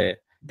Carolina. Yeah.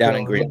 Down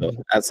in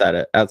Greenville, outside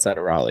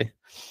of Raleigh.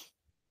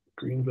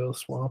 Greenville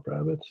Swamp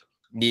Rabbits.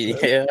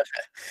 Yeah.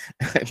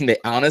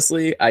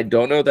 Honestly, I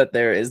don't know that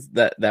there is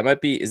that might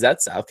be. Is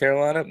that South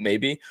Carolina?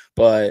 Maybe,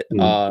 but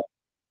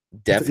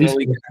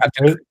definitely gonna have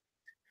to. Right?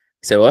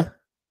 Say what?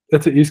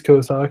 That's an East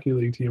Coast Hockey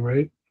League team,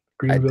 right?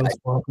 Greenville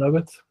Swamp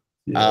Rabbits.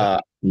 Yeah.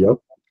 Yep.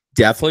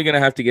 Definitely gonna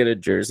have to get a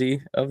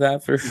jersey of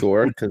that for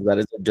sure because that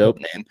is a dope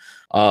name.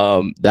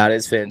 That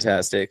is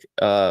fantastic.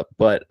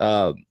 But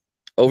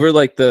over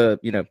like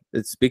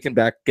it's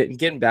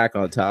getting back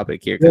on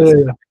topic here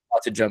because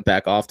to jump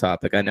back off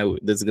topic. I know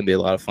this is gonna be a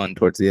lot of fun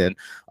towards the end.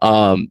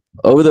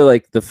 Over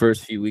the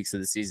first few weeks of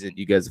the season,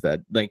 you guys have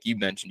had, like you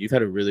mentioned, you've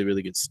had a really,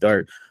 really good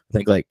start. I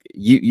think like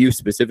you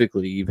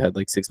specifically, you've had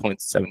like 6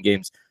 points in 7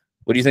 games.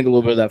 What do you think a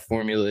little bit of that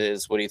formula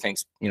is? What do you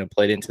think's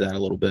played into that a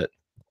little bit?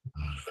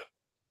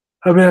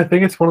 I mean, I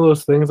think it's one of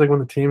those things like when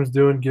the team's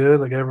doing good,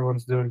 like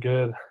everyone's doing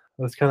good.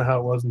 That's kind of how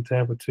it was in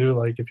Tampa too.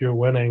 Like if you're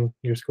winning,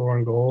 you're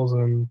scoring goals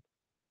and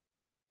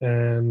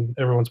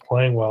everyone's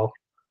playing well.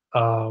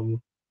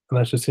 And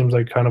that just seems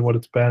like kind of what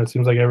it's been. It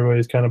seems like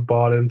everybody's kind of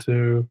bought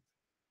into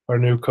our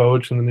new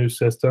coach and the new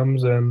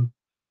systems, and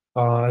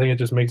I think it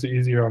just makes it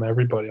easier on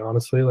everybody.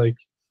 Honestly, like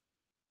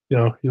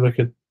you look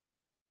at,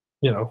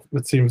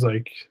 it seems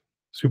like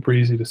super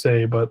easy to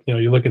say, but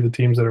you look at the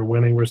teams that are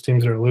winning versus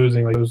teams that are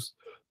losing. Like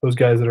those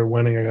guys that are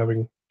winning are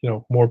having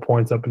more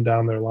points up and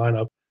down their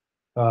lineup,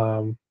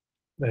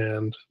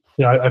 and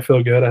I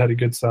feel good. I had a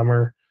good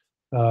summer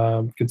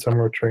of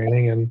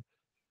training, and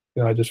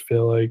I just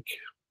feel like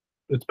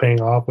it's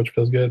paying off, which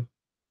feels good.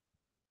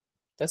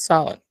 That's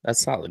solid.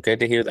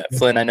 Good to hear that.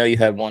 Flynn, I know you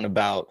had one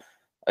about.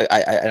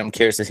 I'm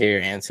curious to hear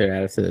your answer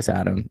after this,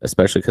 Adam,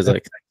 especially because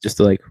it's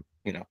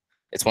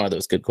one of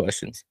those good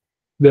questions.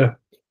 Yeah.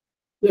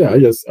 I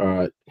guess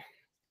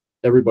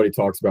everybody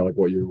talks about like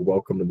what your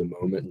welcome to the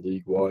moment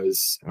league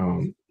was.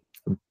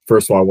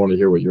 First of all, I want to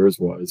hear what yours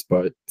was,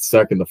 but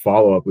second, the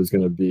follow up was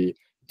going to be: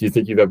 do you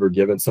think you've ever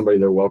given somebody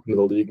their welcome to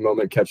the league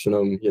moment, catching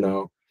them,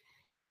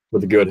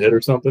 with a good hit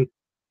or something?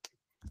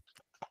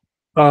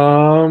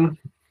 My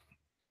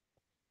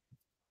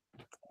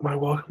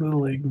welcome to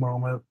the league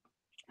moment.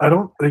 I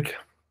don't like.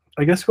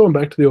 I guess going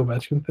back to the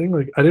Ovechkin thing,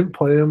 like I didn't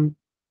play him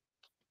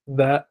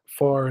that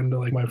far into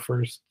like my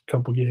first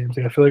couple games.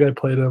 Like I feel like I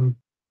played him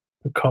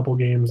a couple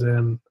games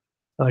in.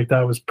 Like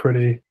that was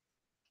pretty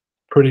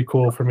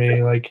cool for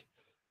me. Like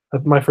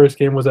my first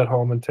game was at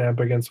home in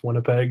Tampa against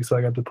Winnipeg, so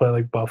I got to play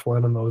like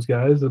Bufflin and those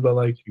guys. But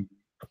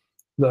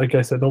like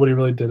I said, nobody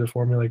really did it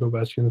for me like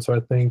Ovechkin. So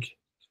I think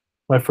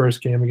my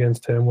first game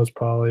against him was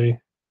probably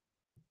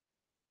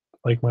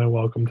like my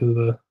welcome to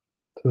the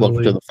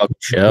Welcome to league. the fucking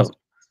show.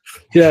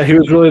 Yeah, he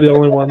was really the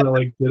only one that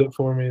like did it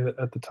for me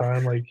at the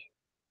time. Like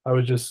I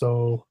was just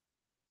so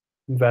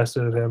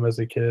invested in him as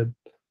a kid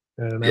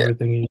and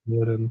everything he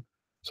did, and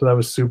so that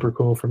was super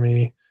cool for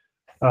me.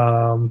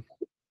 Well,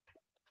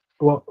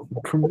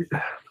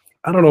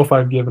 I don't know if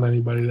I've given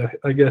anybody that.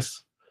 I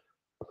guess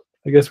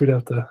we'd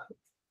have to.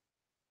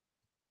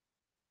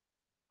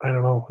 I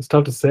don't know. It's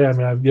tough to say. I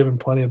mean, I've given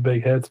plenty of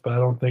big hits, but I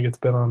don't think it's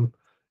been on,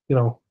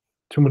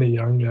 too many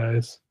young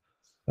guys.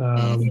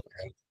 Have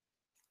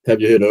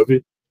you hit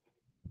Ovi?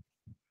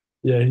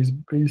 Yeah, he's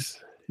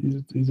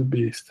a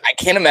beast. I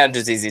can't imagine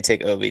it's easy to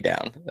take Ovi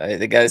down.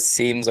 The guy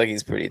seems like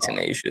he's pretty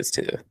tenacious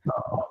too.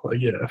 No,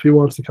 like yeah, if he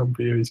wants to come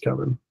for you, he's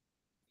coming.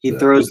 He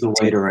throws the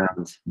weight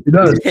around. He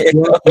does.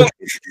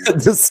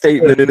 It's a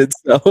statement in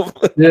itself.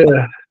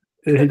 Yeah,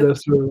 he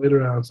does throw the weight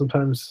around.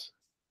 Sometimes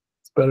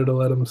it's better to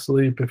let him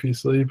sleep if he's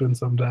sleeping.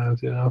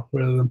 Sometimes,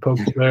 rather than poke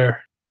the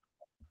bear.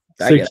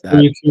 I get that.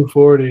 6'3",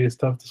 240 is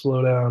tough to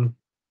slow down.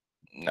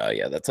 No,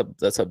 yeah, that's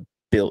a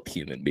built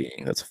human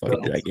being. That's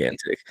fucking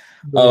gigantic.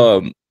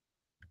 Yeah.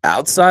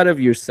 Outside of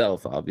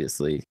yourself,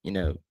 obviously,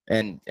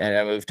 and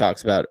we've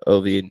talked about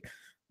Ovi, and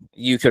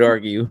you could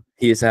argue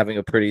he is having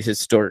a pretty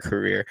historic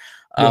career.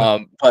 Yeah.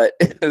 But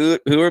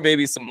who are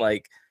maybe some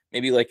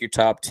maybe your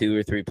top 2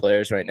 or 3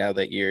 players right now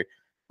that you're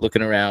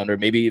looking around, or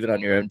maybe even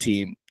on your own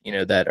team,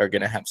 that are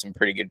going to have some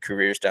pretty good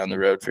careers down the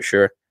road for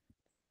sure?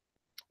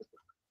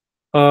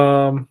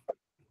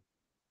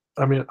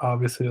 I mean,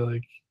 obviously,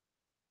 like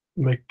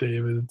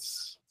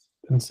McDavid's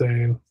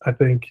insane. I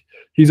think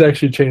he's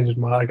actually changed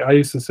my. Like I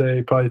used to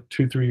say probably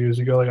 2-3 years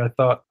ago. Like I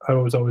thought I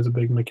was always a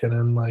big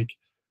McKinnon. Like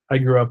I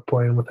grew up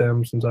playing with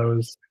him since I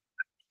was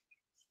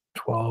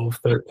 12,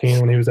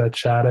 13 when he was at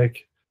Shattuck,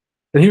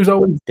 and he was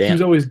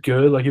always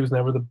good. Like he was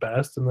never the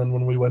best. And then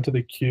when we went to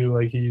the Q,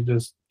 like he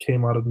just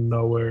came out of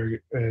nowhere,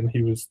 and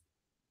he was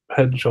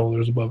head and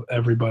shoulders above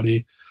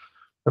everybody.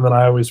 And then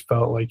I always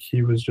felt like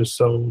he was just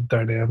so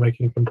dynamic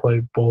and can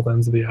play both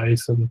ends of the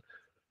ice, and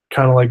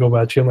kind of like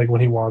Ovechkin, like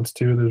when he wants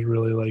to, there's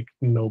really like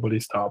nobody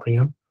stopping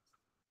him.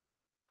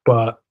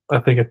 But I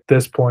think at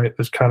this point,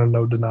 there's kind of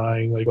no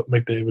denying like what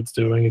McDavid's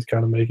doing. He's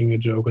kind of making a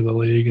joke of the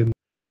league, and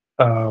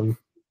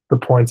the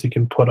points he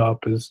can put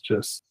up is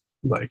just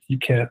like you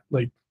can't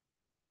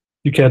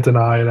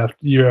deny it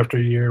year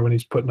after year when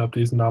he's putting up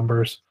these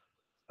numbers.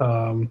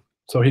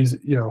 So he's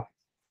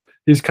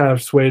kind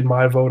of swayed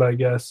my vote, I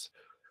guess,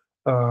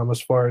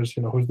 as far as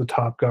who's the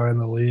top guy in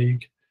the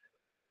league.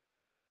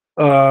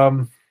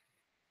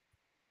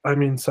 I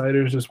mean,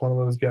 Seider's just one of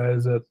those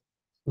guys that,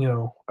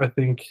 I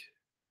think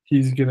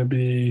he's going to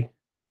be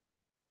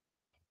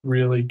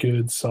really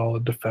good,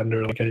 solid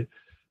defender. Like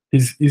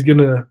he's going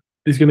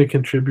to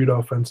contribute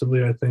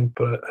offensively, I think,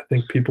 but I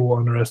think people will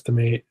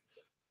underestimate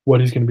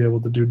what he's going to be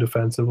able to do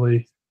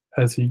defensively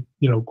as he,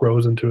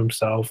 grows into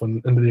himself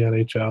and into the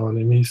NHL. And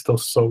I mean, he's still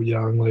so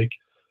young. Like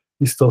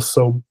he's still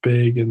so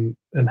big and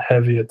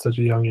heavy at such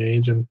a young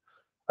age. And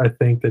I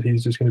think that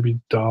he's just going to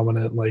be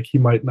dominant. Like he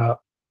might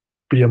not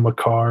be a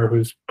Makar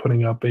who's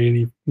putting up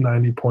 80,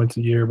 90 points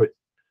a year, but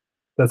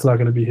that's not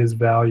going to be his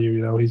value.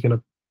 He's going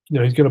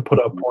to put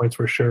up points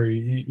for sure.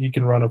 He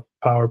can run a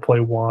power play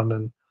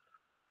one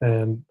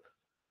and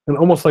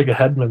almost like a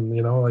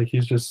Hedman, like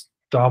he's just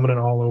dominant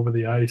all over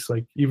the ice.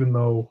 Like even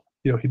though,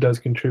 he does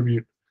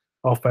contribute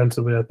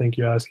offensively, I think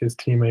you ask his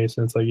teammates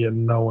and it's like, yeah,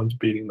 no one's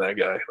beating that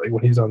guy. Like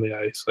when he's on the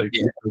ice, like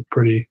he's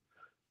pretty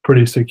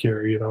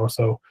secure,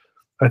 so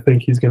I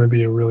think he's going to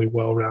be a really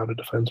well-rounded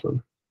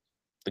defenseman.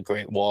 The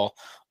Great Wall.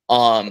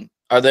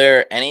 Are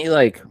there any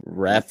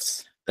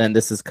refs? And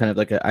this is kind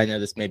of I know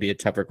this may be a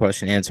tougher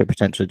question to answer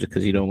potentially just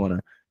because you don't want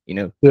to,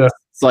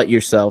 slight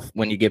yourself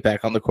when you get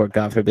back on the court.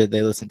 God forbid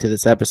they listen to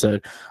this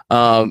episode,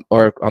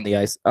 or on the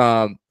ice.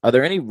 Are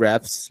there any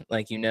refs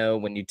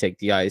when you take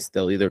the ice,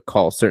 they'll either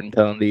call certain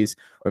penalties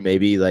or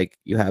maybe you have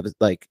you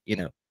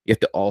have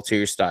to alter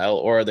your style,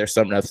 or are there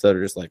some refs that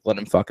are just let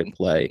him fucking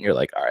play and you're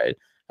like, all right,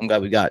 I'm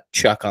glad we got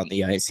Chuck on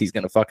the ice. He's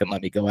gonna fucking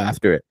let me go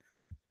after it.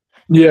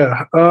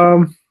 Yeah,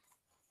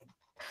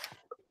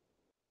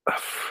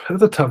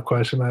 that's a tough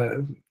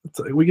question.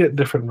 We get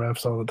different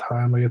refs all the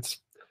time. It's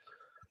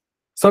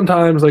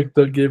sometimes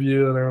they'll give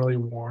you an early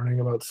warning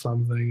about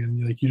something,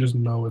 and you just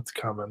know it's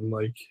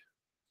coming.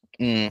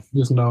 You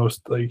just know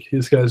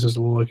this guy's just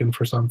looking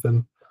for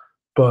something.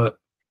 But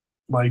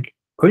I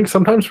think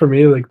sometimes for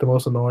me, the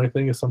most annoying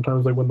thing is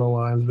sometimes when the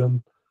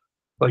linesman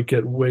like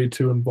get way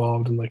too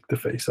involved in like the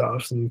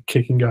face-offs and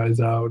kicking guys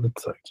out.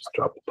 It's like just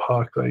drop the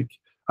puck. Like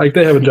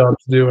they have a job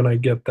to do, and I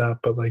get that,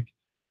 but like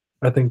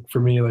I think for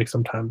me, like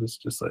sometimes it's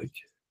just like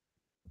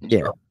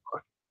Yeah,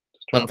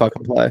 fun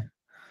fucking play.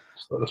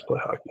 Just let us play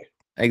hockey.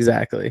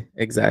 Exactly.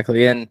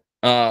 And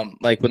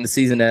like when the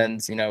season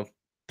ends, you know,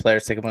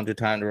 players take a bunch of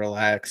time to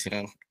relax, you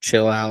know,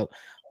 chill out.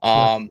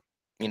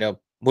 You know,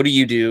 what do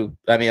you do?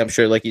 I mean, I'm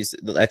sure, like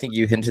I think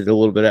you hinted a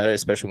little bit at it,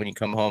 especially when you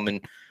come home,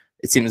 and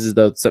it seems as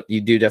though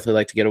you do definitely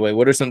like to get away.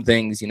 What are some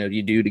things, you know,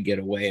 you do to get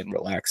away and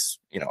relax,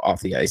 you know,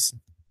 off the ice?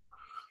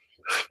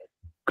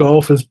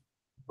 Golf is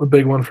a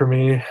big one for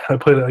me.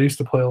 I used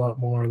to play a lot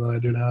more than I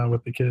do now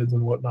with the kids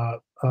and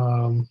whatnot.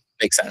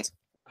 Makes sense.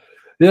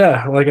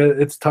 Yeah, like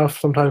it's tough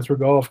sometimes for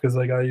golf because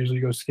like I usually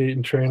go skate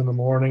and train in the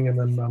morning, and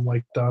then I'm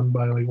like done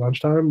by like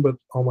lunchtime. But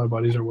all my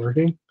buddies are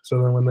working,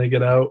 so then when they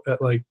get out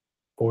at like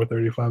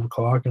 4:30, 5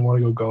 o'clock and want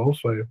to go golf,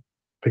 I'm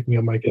picking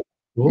up my kids.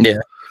 Yeah.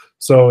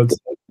 So it's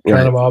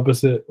kind of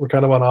opposite. We're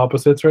kind of on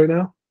opposites right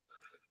now.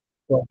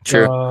 But,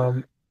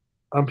 Sure.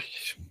 I'm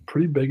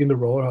pretty big into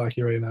roller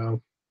hockey right now.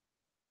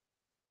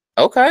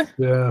 Okay.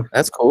 Yeah,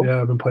 that's cool.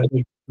 Yeah, I've been playing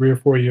like 3 or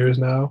 4 years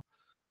now.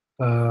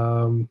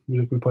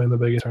 We've been playing the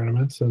biggest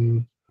tournaments,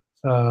 and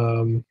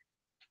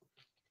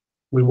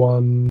we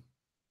won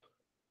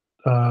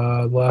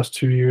the last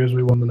 2 years.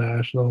 We won the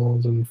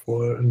nationals in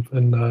Florida,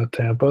 in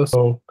Tampa.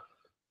 So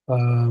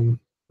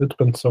it's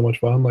been so much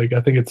fun. Like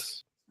I think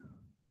it's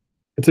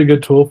a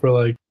good tool for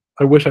like.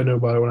 I wish I knew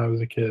about it when I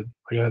was a kid.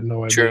 Like I had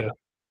no idea. Sure.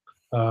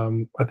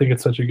 I think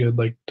it's such a good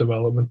like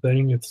development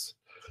thing. It's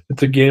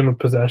a game of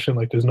possession.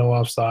 Like there's no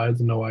offsides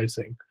and no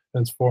icing.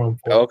 And it's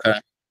 4-on-4. Okay.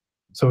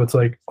 So it's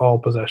like all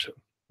possession.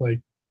 Like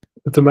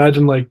it's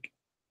imagine like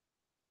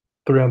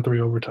 3-on-3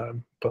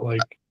 overtime, but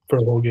like for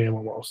a whole game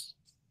almost.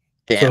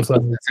 Damn, so it's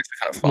like, that's actually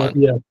kind of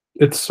fun. Yeah,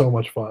 it's so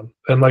much fun.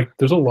 And like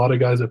there's a lot of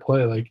guys that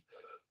play. Like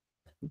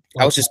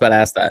I was just about to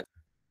ask that.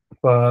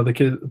 The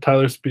kid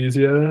Tyler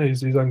Spezia,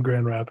 he's on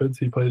Grand Rapids.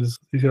 He's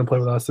gonna play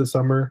with us this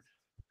summer.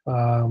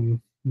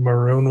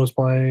 Maroon was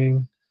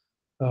playing.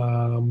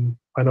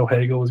 I know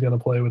Hagel was gonna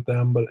play with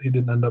them, but he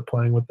didn't end up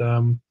playing with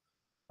them.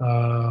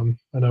 I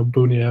know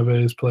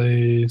Bunieves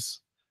plays.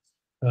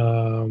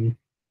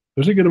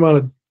 There's a good amount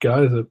of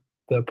guys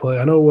that play.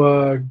 I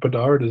know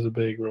Bedard is a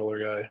big roller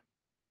guy.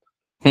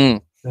 Yeah,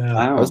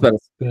 Wow. I was about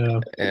to, Yeah.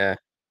 yeah.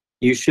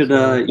 You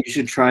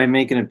should try and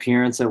make an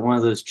appearance at one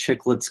of those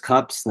Chicklets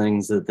Cups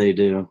things that they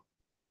do.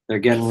 They're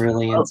getting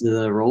really into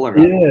the roller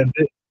hockey. Yeah,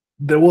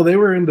 they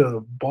were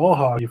into ball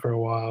hockey for a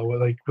while,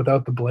 like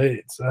without the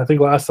blades. I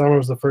think last summer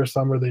was the first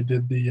summer they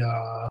did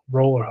the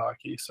roller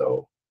hockey.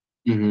 So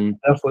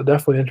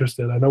definitely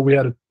interested. I know we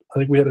had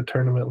a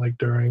tournament like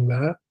during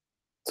that.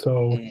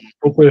 So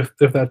hopefully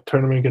if that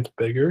tournament gets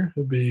bigger,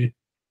 it'd be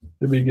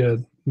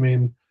good. I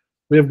mean,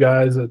 we have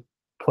guys that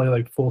play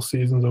like full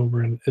seasons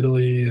over in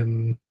Italy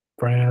and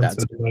France.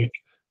 And, like,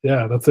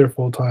 yeah, that's their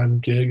full-time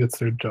gig. It's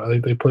their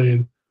job. They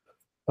played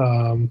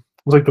it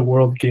was like the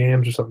World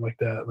Games or something like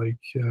that. Like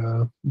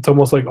it's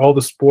almost like all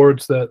the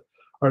sports that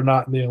are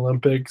not in the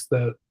Olympics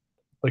that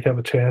like have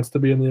a chance to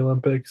be in the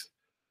Olympics.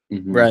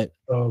 Right.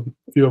 A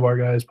few of our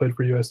guys played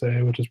for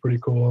USA, which is pretty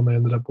cool, and they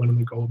ended up winning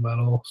the gold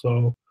medal.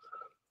 So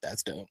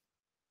that's dope.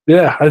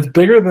 Yeah, it's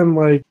bigger than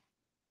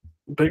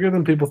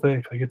people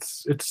think. Like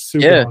it's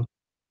super fun.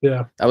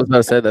 Yeah. I was about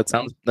to say that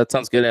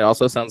sounds good. It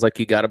also sounds like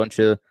you got a bunch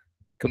of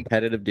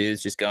competitive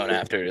dudes just going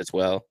after it as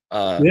well.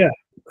 Yeah,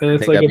 and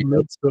it's like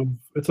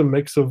a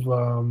mix of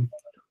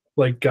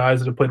like guys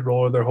that have played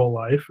roller their whole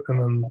life, and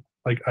then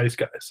like ice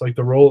guys. Like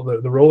the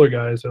roller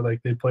guys are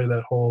like they play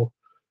that whole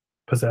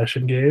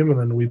possession game, and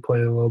then we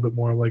play a little bit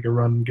more like a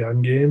run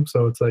gun game.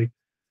 So it's like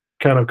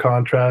kind of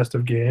contrast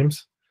of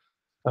games.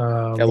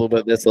 A little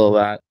bit of this, a little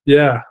of that.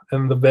 Yeah,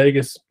 and the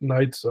Vegas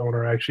Knights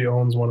owner actually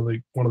owns one of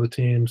the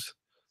teams.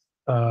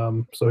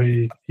 So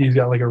he's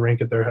got like a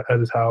rink at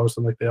his house,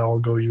 and like they all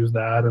go use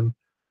that, and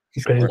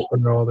he pays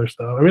for all their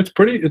stuff. I mean,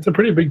 it's a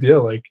pretty big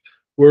deal. Like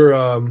we're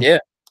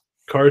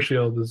Car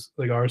Shield is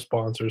like our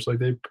sponsors. Like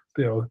they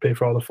pay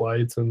for all the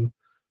flights and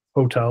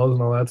hotels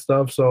and all that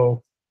stuff.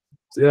 So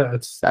yeah,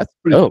 that's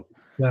pretty dope.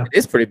 Yeah,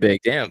 it's pretty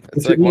big. Damn,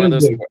 it's like one of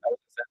those.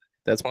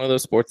 That's one of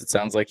those sports that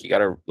sounds like you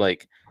gotta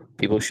like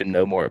people should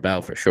know more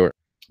about for sure.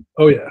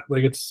 Oh yeah,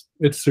 like it's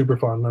super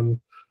fun, and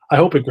I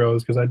hope it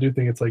grows because I do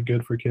think it's like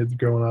good for kids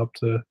growing up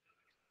to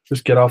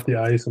just get off the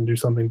ice and do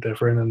something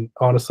different. And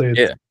honestly,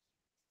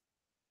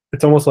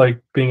 it's almost like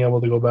being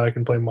able to go back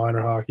and play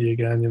minor hockey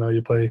again. You know,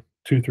 you play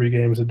 2-3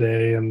 games a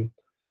day and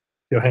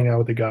hang out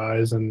with the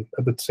guys, and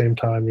at the same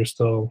time you're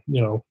still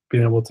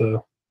being able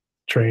to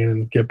train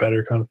and get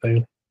better kind of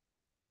thing.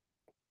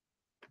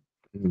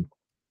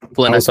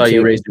 Flynn, I saw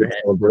you raise your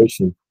hand.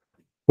 Celebration.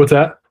 What's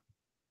that?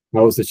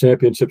 How was the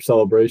championship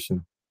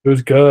celebration? It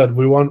was good.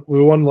 We won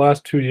the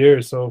last 2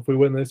 years, so if we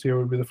win this year,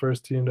 we'd be the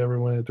first team to ever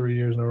win it 3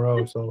 years in a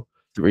row. So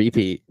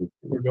repeat.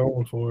 We're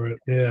going for it.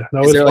 Yeah.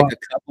 No, is there like a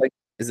cup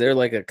is there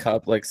like a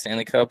cup like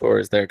Stanley Cup, or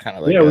is there kind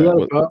of like we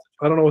got a cup.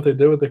 I don't know what they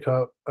did with the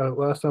cup.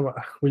 Last time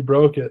we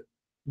broke it,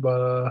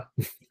 but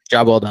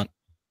job well done.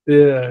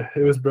 Yeah,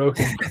 it was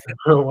broken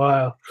for a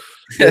while.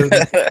 It was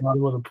at the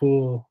bottom of the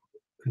pool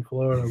in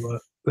Florida,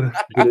 but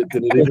Did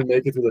it even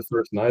make it through the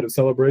first night of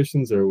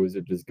celebrations, or was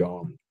it just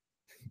gone?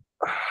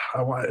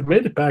 it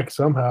made it back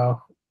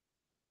somehow.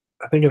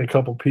 I think in a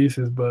couple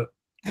pieces, but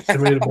it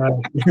made it back.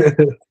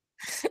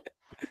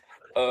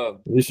 At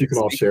least you can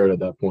all share it at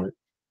that point.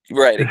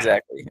 Right,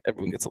 exactly.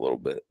 Everyone gets a little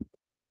bit.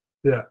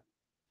 Yeah.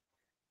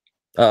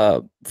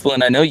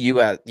 Flynn, I know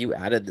you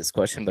added this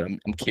question, but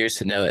I'm curious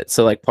to know it.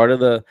 So like part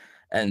of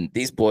and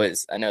these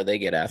boys, I know they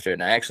get after it.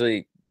 And I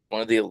actually,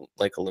 one of the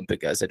like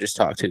Olympic guys I just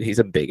talked to, he's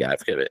a big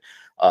advocate of it.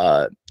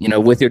 You know,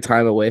 with your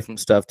time away from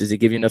stuff, does it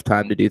give you enough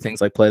time to do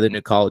things like play the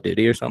new Call of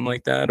Duty or something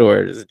like that,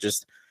 or is it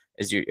just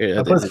I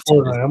play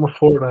Fortnite. I'm a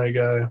Fortnite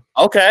guy.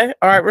 Okay,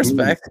 all right,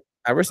 respect.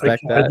 I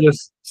respect that.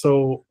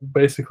 So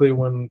basically,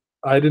 when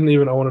I didn't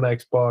even own an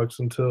Xbox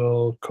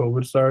until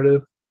COVID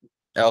started.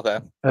 Okay.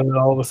 And then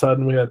all of a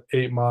sudden we had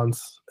 8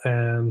 months,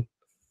 and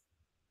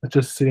it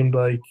just seemed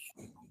like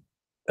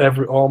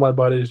all my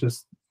buddies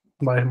just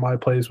my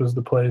place was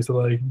the place to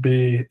like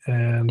be,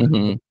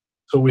 and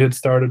so we had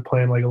started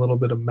playing like a little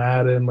bit of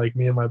Madden, like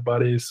me and my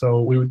buddies.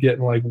 So we would get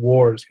in like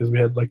wars because we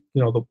had like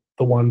the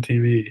one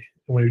TV,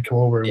 and we would come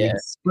over and we'd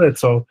split.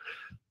 So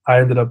I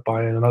ended up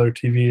buying another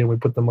TV, and we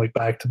put them like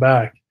back to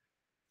back.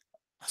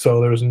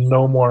 So there was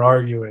no more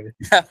arguing.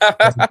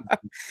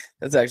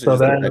 That's actually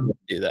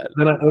do that.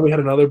 Then we had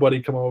another buddy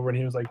come over, and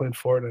he was like playing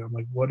Fortnite. I'm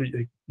like, "What are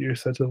you? You're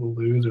such a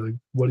loser! Like,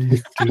 what are you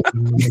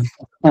doing?"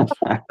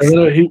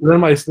 And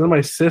then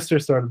my sister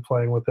started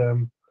playing with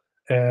him,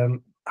 and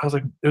I was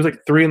like, it was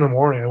like 3 a.m.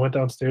 I went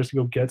downstairs to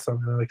go get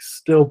something. And they're like,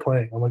 still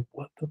playing. I'm like,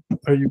 what the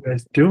are you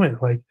guys doing?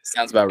 Like,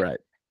 sounds about right.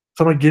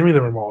 So I'm like, give me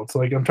the remote. So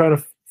like, I'm trying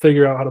to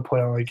figure out how to play.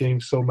 I'm like getting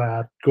so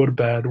mad. Go to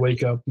bed,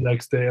 wake up the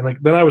next day, and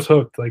like then I was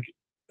hooked. Like.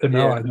 And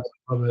now I just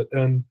love it.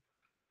 And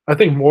I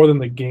think more than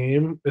the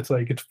game, it's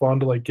like it's fun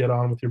to like get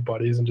on with your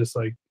buddies and just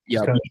like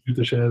just kind of shoot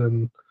the shit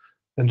and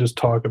just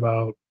talk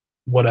about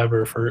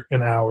whatever for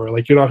an hour.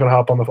 Like you're not gonna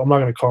hop on I'm not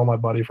gonna call my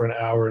buddy for an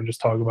hour and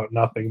just talk about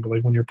nothing. But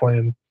like when you're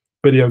playing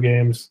video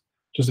games,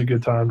 just a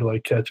good time to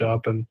like catch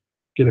up and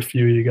get a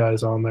few of you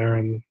guys on there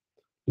and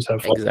just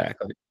have fun.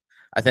 Exactly.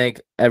 I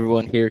think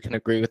everyone here can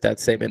agree with that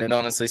statement. And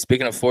honestly,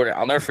 speaking of Fortnite,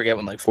 I'll never forget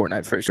when like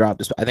Fortnite first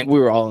dropped. I think we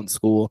were all in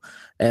school,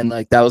 and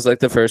like that was like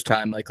the first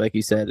time, like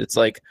you said, it's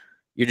like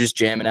you're just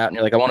jamming out, and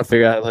you're like, I want to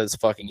figure out how to play this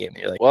fucking game. And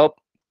you're like, well,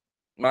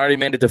 I already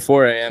made it to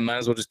 4 a.m. Might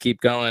as well just keep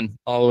going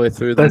all the way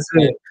through.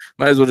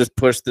 Might as well just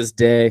push this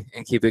day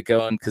and keep it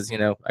going because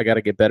I got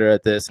to get better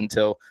at this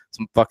until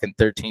some fucking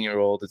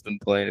 13-year-old has been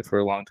playing it for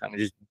a long time and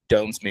just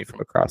domes me from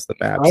across the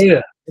map. Oh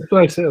yeah, that's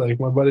what I say. Like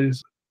my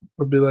buddies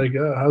would be like,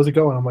 how's it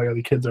going? I'm like,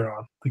 the kids are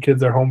on. The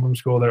kids are home from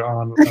school. They're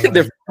on.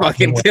 They're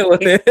fucking killing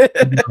it.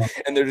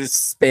 And they're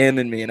just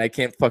spamming me, and I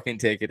can't fucking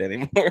take it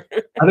anymore.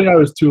 I think I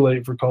was too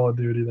late for Call of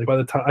Duty. Like by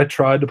the time I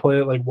tried to play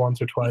it like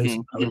once or twice,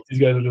 these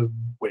guys are just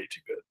way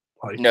too good.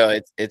 Like, no,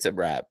 it's a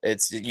wrap.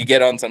 It's you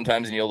get on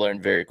sometimes and you'll learn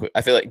very quick.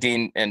 I feel like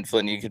Dean and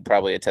Flynn, you could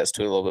probably attest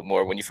to it a little bit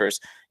more when you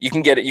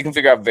can get it. You can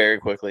figure out very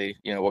quickly,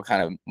 what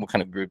kind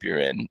of group you're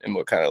in and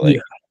what kind of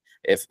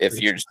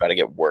if you're just about to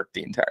get worked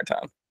the entire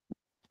time.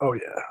 Oh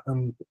yeah,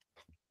 kind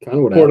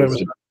of what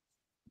happened.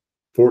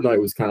 Fortnite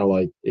was kind of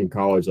like in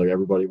college, like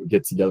everybody would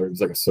get together. It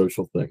was like a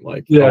social thing.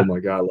 Like, oh my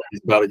god, like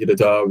he's about to get a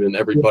dub, and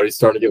everybody's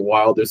starting to get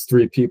wild. There's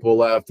 3 people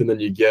left, and then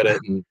you get it,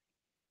 and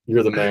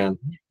you're the man.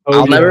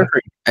 I'll never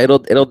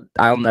forget.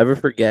 I'll never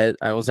forget.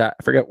 I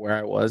forget where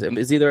I was. It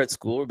was either at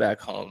school or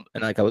back home,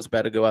 and like I was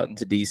about to go out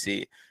into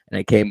DC, and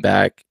I came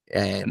back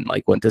and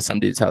like went to some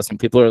dude's house, and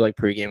people are like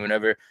pregame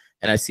whatever.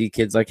 And I see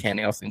kids like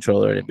handing off the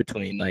controller, and in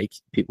between, like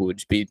people would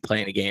just be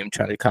playing a game,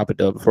 trying to cop a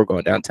dub before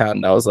going downtown.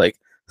 And I was like,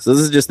 so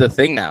this is just the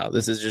thing now.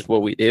 This is just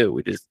what we do.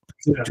 We just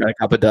try to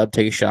cop a dub,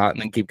 take a shot,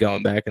 and then keep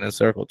going back in a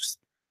circle.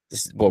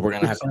 This is what we're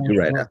gonna have to do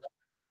right now.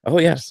 Oh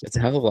yeah, it's a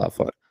hell of a lot of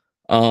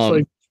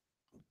fun.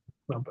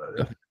 Not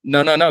bad,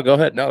 No. Go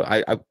ahead. No,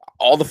 I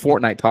all the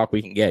Fortnite talk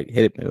we can get.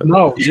 Hit it.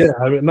 No, yeah.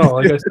 I mean, no.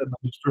 Like I said,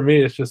 for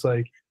me, it's just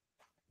like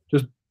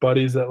just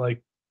buddies that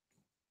like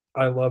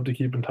I love to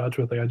keep in touch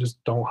with. Like I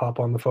just don't hop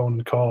on the phone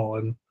and call,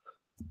 and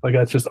like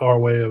that's just our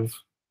way of,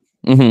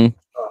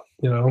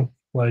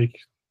 like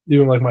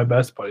even like my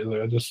best buddies.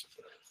 Like I just,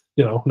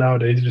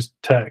 nowadays you just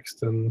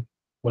text and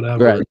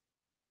whatever. Right.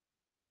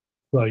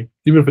 Like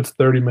even if it's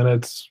 30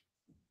 minutes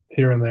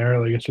here and there,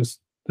 like it's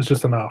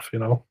just enough,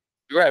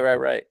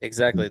 Right.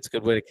 Exactly. It's a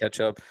good way to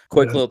catch up.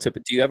 Quick little tip.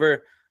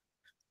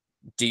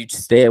 Do you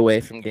stay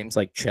away from games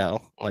like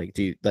Chell? Like,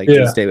 do you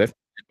stay away from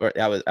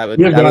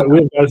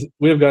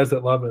We have guys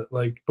that love it.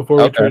 Like before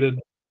we traded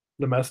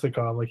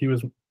Domesticom, like he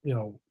was,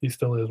 he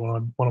still is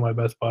one of my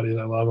best buddies.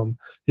 I love him.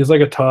 He's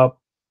like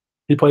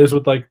he plays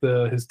with like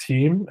his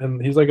team,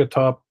 and he's like a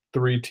top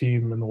 3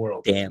 team in the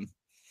world. Damn.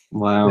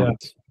 Wow. Yeah.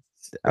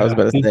 I was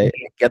about to say,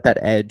 get that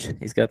edge.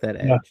 He's got that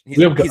edge. Yeah.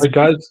 We have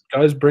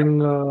guys bring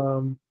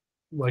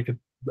like the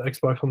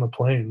Xbox on the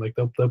plane. Like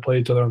they'll play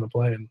each other on the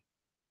plane.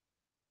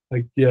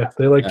 Like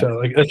they like to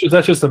like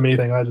that's just a me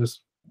thing. I don't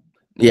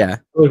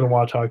even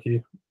watch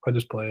hockey. I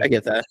just play it. I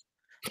get that.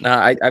 No,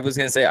 I was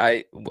gonna say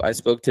I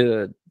spoke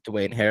to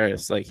Dwayne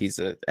Harris, like he's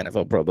a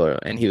NFL Pro Bowler,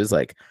 and he was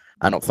like,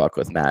 I don't fuck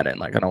with Madden,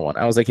 like I don't want.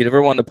 I was like, you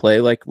never want to play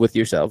like with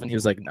yourself, and he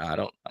was like, no, I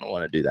don't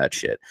want to do that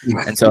shit.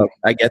 And so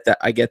I get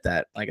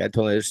that, like I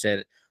totally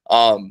understand it.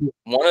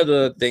 One of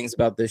the things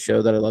about this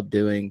show that I love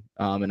doing,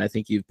 and I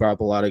think you've brought up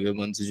a lot of good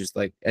ones, is just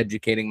like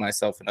educating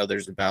myself and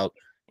others about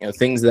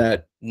things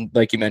that,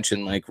 like you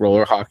mentioned, like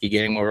roller hockey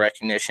getting more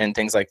recognition,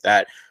 things like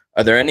that.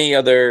 Are there any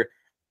other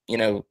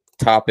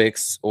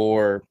topics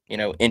or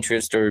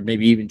interest or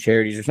maybe even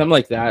charities or something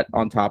like that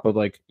on top of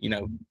like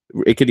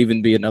it could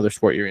even be another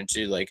sport you're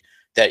into, like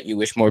that you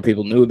wish more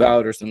people knew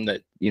about, or something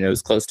that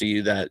is close to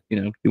you that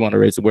you want to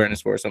raise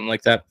awareness for, or something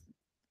like that?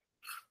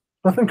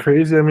 Nothing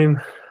crazy. I mean,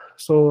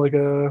 so like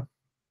I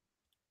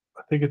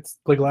think it's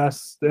like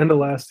the end of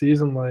last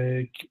season,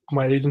 like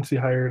my agency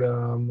hired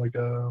like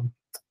I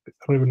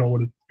don't even know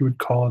what you would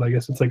call it. I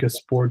guess it's like a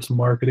sports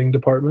marketing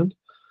department.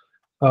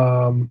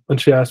 And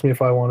she asked me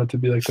if I wanted to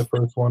be like the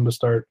first one to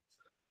start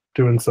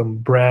doing some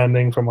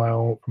branding for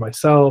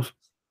myself.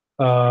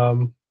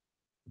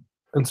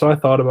 And so I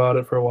thought about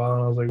it for a while,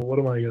 and I was like, what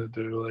am I gonna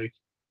do? Like,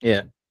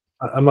 Yeah,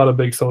 I'm not a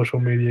big social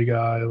media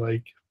guy,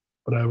 like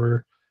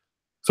whatever.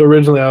 So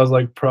originally I was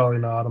like, probably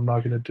not. I'm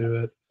not gonna do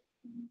it.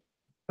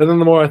 And then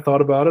the more I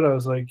thought about it, I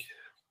was like,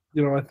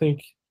 I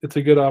think it's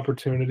a good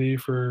opportunity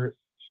for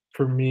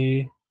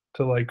me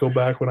to like go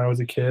back when I was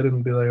a kid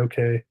and be like,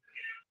 okay,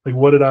 like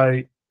what did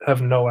I have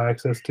no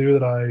access to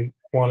that I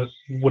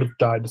would have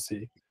died to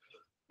see?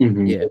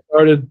 Mhm. yeah, I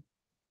started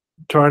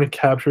trying to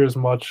capture as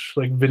much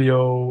like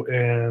video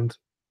and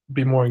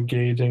be more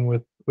engaging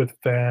with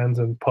fans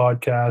and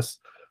podcasts.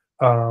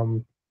 I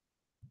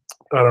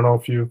don't know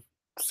if you've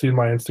seen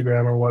my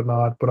Instagram or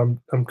whatnot, but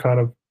I'm kind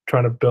of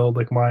trying to build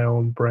like my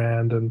own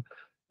brand,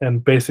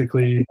 and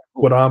basically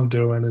what I'm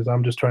doing is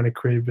I'm just trying to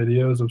create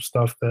videos of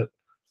stuff that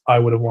I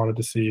would have wanted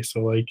to see.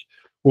 So like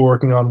we're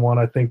working on one.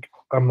 I think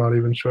I'm not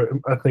even sure.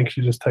 I think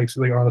she just texted,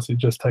 like honestly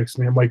just texted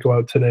me. It might go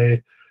out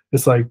today.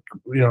 It's like,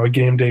 a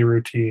game day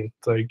routine.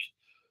 It's like,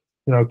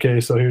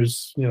 okay, so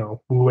here's, we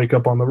wake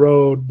up on the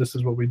road. This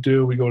is what we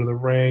do. We go to the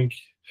rink.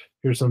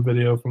 Here's some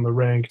video from the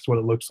rink. It's what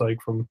it looks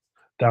like from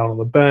down on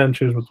the bench.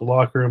 Here's what the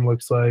locker room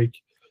looks like.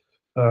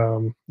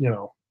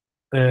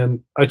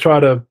 And I try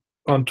to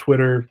on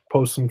Twitter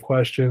post some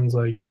questions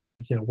like,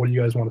 what do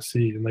you guys want to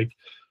see? And like,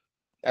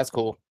 that's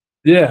cool.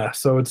 yeah,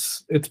 so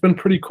it's been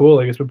pretty cool.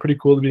 Like it's been pretty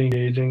cool to be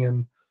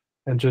engaging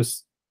and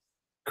just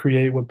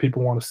create what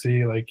people want to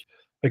see. Like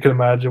I could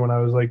imagine when I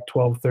was like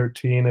 12,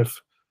 13,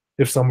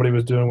 if somebody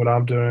was doing what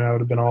I'm doing, I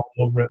would have been all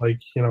over it. Like,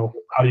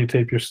 how do you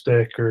tape your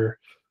stick, or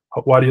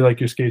why do you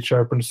like your skate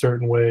sharpened a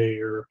certain way,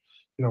 or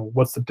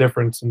what's the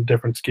difference in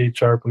different skate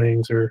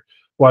sharpenings, or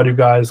why do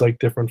guys like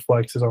different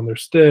flexes on their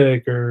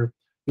stick, or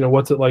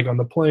what's it like on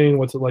the plane,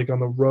 what's it like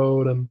on the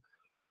road. And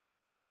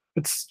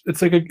it's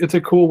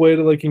a cool way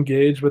to like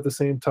engage, but at the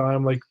same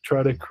time like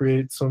try to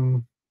create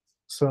some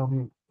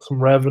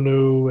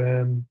revenue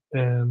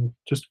and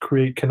just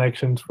create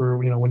connections for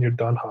when you're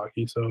done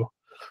hockey. So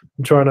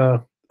I'm trying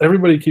to.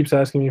 Everybody keeps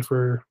asking me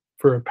for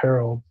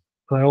apparel,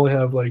 and I only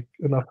have like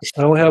enough.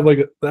 I only have like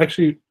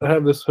actually I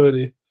have this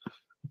hoodie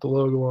with the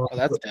logo on. Oh,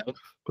 that's dope.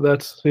 But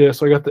that's, yeah.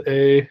 So I got the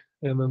A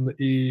and then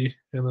the E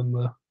and then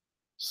the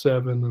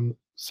 7 and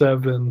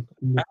 7.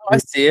 And Oh, I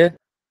see it.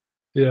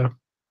 yeah.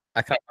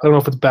 I don't know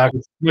if it's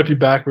backwards. It might be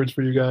backwards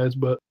for you guys,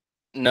 but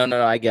no,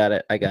 I got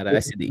it. I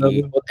see the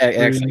E. Well, it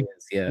actually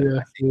is, yeah.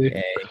 I see the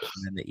A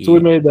and then the E. So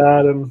we made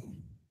that, and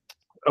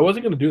I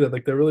wasn't gonna do that.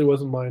 Like that really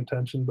wasn't my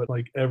intention, but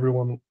like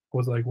everyone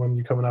was like, "When are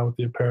you coming out with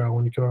the apparel?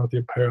 When you coming out with the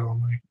apparel?"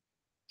 I'm like,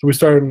 so we're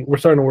starting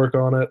to work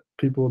on it.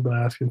 People have been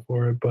asking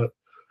for it, but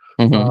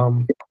I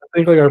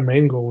think like our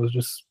main goal was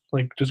just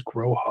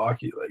grow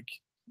hockey. Like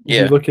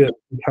if you look at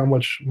how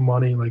much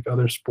money like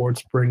other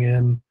sports bring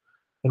in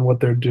and what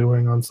they're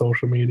doing on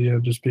social media,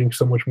 just being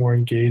so much more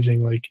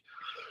engaging. Like,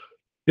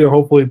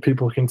 hopefully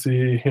people can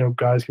see,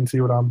 guys can see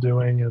what I'm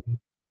doing,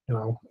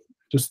 and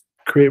just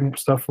create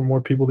stuff for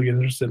more people to get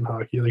interested in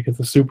hockey. Like it's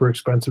a super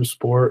expensive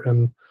sport,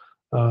 and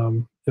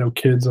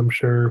kids I'm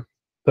sure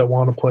that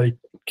want to play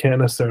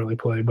can't necessarily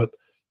play, but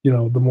the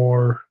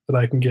more that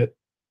I can get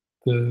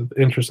the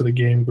interest of the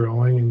game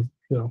growing,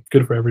 and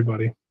good for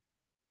everybody.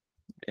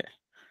 Yeah.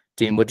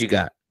 Dean, what you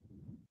got?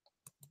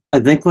 I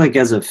think like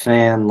as a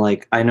fan,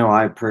 like I know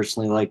I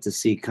personally like to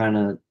see kind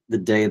of the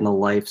day in the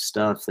life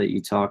stuff that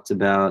you talked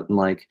about. And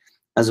like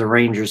as a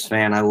Rangers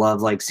fan, I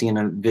love like seeing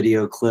a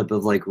video clip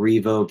of like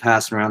Revo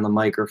passing around the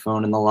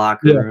microphone in the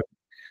locker room,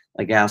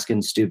 like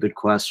asking stupid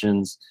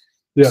questions.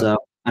 Yeah. So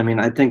I mean,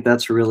 I think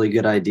that's a really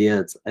good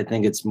idea. I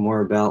think it's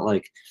more about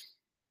like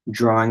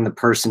drawing the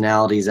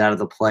personalities out of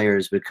the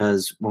players,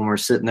 because when we're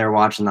sitting there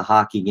watching the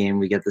hockey game,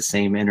 we get the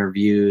same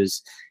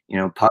interviews,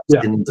 pucks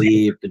in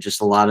deep, but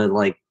just a lot of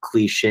like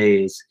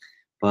cliches.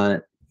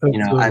 But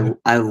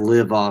I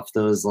live off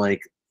those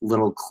like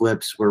little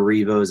clips where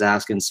Revo's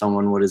asking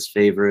someone what his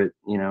favorite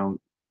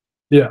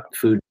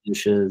food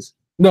dish is.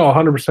 No,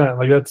 100%.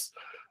 Like that's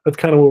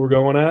kind of what we're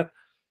going at.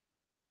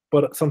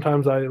 But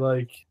sometimes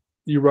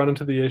you run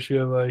into the issue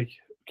of like,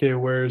 okay,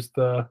 where's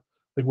the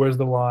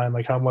line?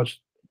 Like how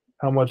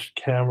much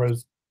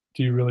cameras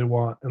do you really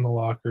want in the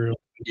locker room?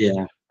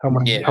 Yeah. How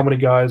many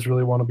guys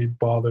really want to be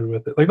bothered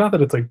with it? Like, not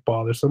that it's like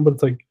bothersome, but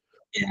it's like,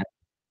 Yeah.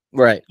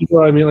 Right. you know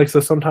what I mean? Like, so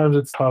sometimes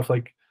it's tough.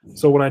 Like,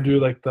 so when I do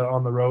like the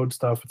on the road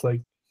stuff, it's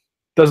like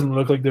doesn't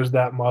look like there's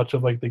that much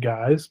of like the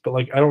guys, but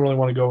like I don't really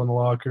want to go in the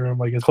locker room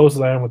like as close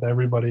as I am with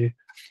everybody.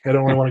 I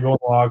don't really want to go in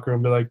the locker room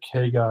and be like,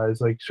 hey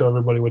guys, like show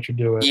everybody what you're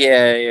doing.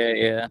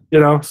 Yeah. You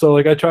know, so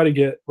like I try to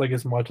get like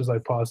as much as I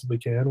possibly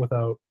can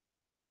without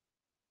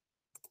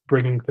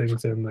bringing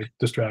things in like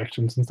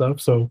distractions and stuff.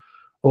 So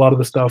a lot of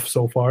the stuff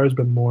so far has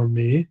been more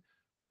me,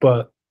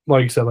 but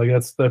like you said, like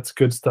that's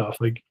good stuff.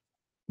 Like,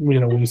 you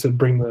know, when you said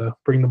bring the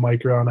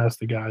mic around, ask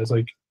the guys,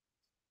 like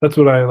that's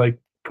what I like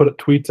put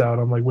tweets out.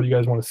 I'm like, what do you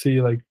guys want to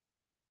see? Like,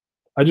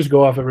 I just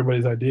go off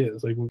everybody's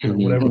ideas, like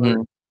you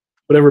know,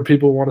 whatever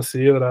people want to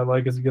see that I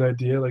like is a good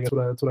idea. Like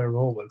that's what I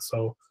roll with.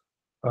 So,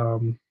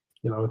 you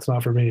know, it's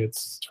not for me;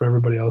 it's for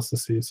everybody else to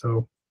see.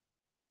 So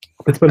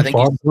it's been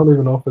fun. I don't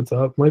even know if it's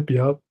up. Might be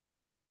up.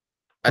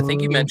 I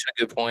think you mentioned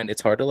a good point.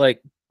 It's hard to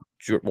like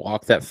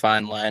walk that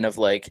fine line of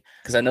like,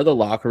 because I know the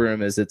locker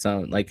room is its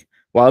own, like,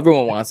 while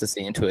everyone wants to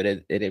see into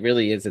it, it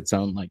really is its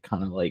own like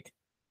kind of like,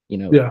 you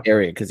know,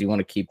 area, because you want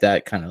to keep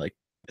that kind of like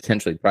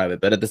potentially private,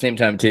 but at the same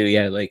time too,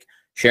 like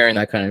sharing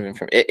that kind of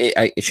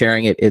information,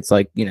 sharing it, it's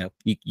like, you know,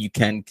 you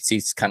can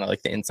see kind of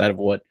like the inside of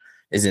what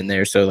is in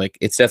there. So like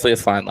it's definitely a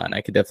fine line.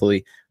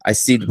 I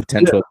see the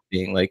potential of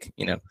being like,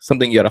 you know,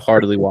 something you got to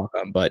heartily walk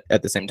on, but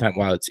at the same time,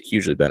 while it's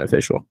hugely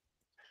beneficial.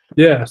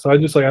 Yeah, so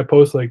I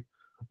post like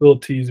little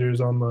teasers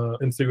on the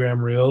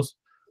Instagram Reels,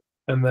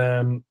 and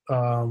then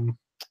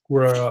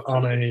we're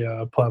on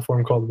a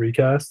platform called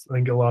Recast. I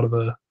think a lot of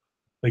the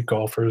like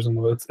golfers and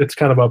it's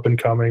kind of up and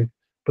coming,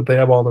 but they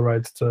have all the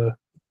rights to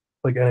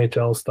like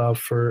NHL stuff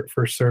for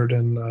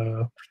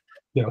certain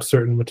you know,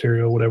 certain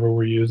material, whatever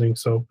we're using.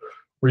 So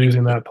we're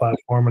using that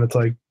platform, and it's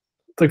like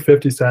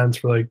 50 cents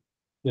for like,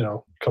 you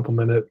know, a couple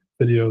minute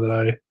video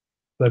that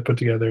I put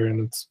together,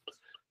 and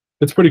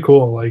it's pretty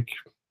cool. Like,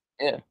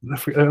 yeah,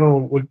 I don't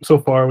know. So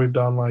far, we've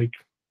done like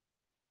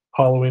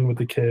Halloween with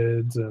the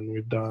kids, and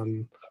we've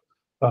done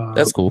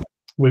that's cool.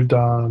 We've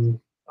done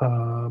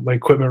like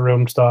equipment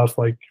room stuff,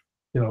 like,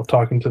 you know,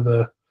 talking to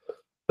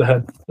the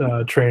head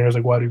trainers,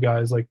 like why do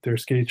guys like their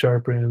skate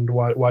sharpened?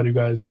 Why do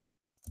guys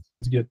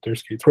get their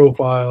skates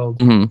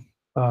profiled? You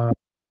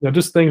know,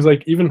 just things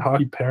like even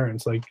hockey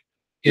parents, like,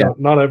 you know,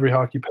 not every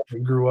hockey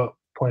parent grew up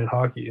playing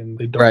hockey, and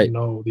they don't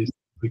know these.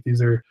 Like,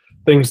 these are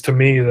things to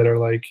me that are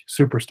like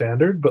super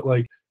standard, but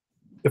like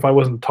if I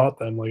wasn't taught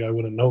them, like I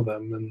wouldn't know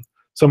them. And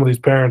some of these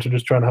parents are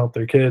just trying to help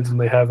their kids, and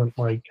they haven't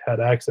like had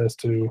access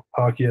to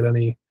hockey at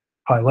any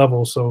high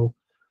level. So,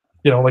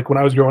 you know, like when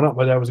I was growing up,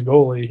 my dad was a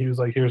goalie. He was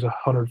like, "Here's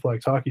 100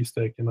 flex hockey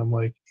stick," and I'm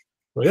like,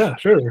 "Well, yeah,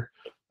 sure."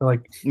 And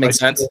like, makes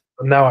sense.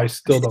 Now I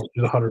still don't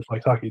use 100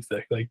 flex hockey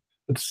stick. Like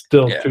it's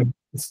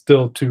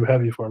still too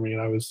heavy for me,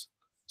 and I was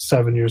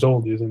 7 years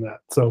old using that.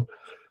 So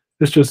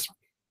it's just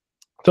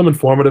some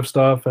informative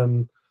stuff,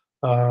 and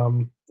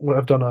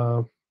I've done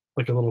a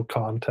little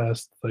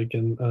contest, like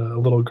in a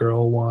little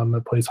girl one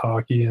that plays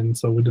hockey, and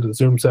so we did a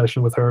Zoom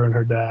session with her and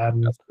her dad,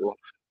 and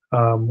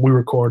we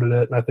recorded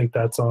it, and I think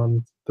that's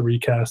on the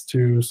Recast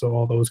too. So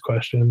all those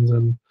questions,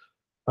 and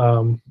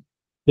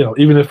you know,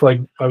 even if like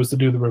I was to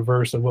do the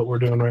reverse of what we're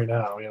doing right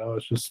now, you know,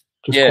 it's just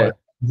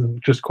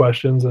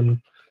questions and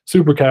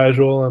super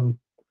casual, and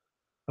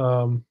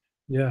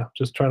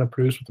just trying to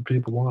produce what the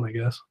people want, I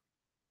guess.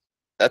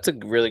 That's a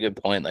really good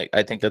point. Like,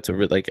 I think that's a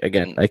like,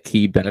 again, a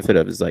key benefit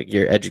of is like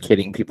you're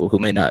educating people who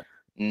may not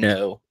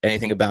know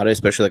anything about it,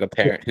 especially like a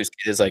parent whose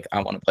kid is like,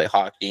 I want to play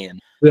hockey, and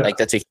like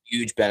that's a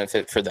huge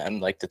benefit for them.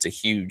 Like that's a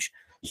huge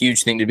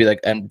thing to be like,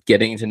 I'm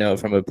getting to know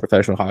from a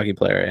professional hockey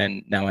player,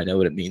 and now I know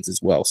what it means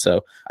as well.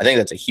 So I think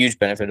that's a huge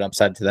benefit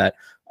upside to that.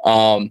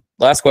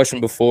 Last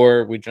question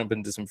before we jump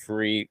into some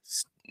free,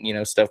 you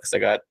know, stuff, because I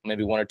got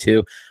maybe one or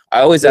two. I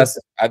always ask.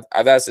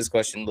 I've asked this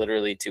question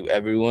literally to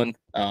everyone.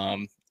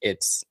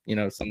 It's, you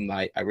know, something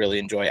I really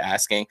enjoy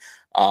asking.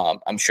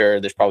 I'm sure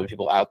there's probably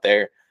people out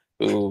there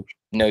who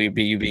know you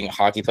being a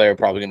hockey player,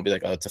 probably going to be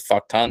like, oh, it's a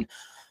fuck ton.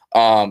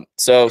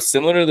 So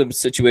similar to the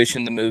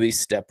situation in the movie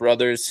Step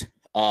Brothers,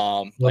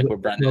 like where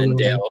Brendan and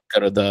Dale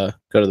go to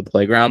the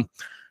playground.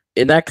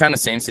 In that kind of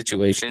same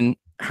situation,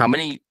 how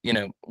many, you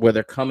know, where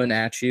they're coming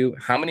at you,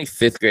 how many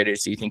fifth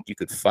graders do you think you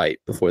could fight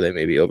before they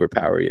maybe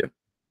overpower you?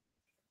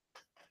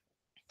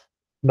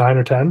 9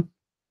 or 10.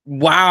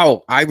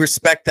 Wow, I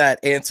respect that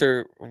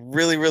answer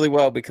really, really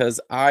well, because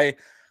I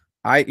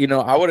you know,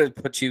 I would have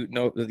put you,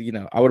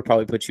 I would have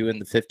probably put you in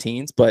the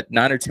 15s, but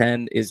 9 or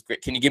 10 is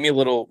great. Can you give me a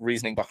little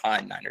reasoning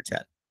behind 9 or 10?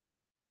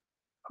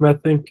 I mean, I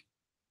think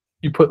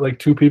you put like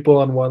 2 people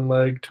on one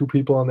leg, 2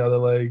 people on the other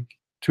leg,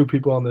 2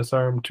 people on this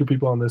arm, 2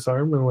 people on this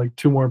arm, and like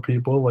 2 more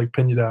people like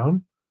pin you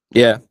down.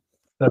 Yeah,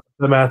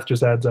 the math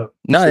just adds up.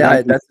 No,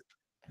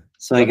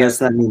 so I guess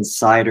that means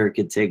Cider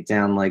could take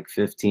down like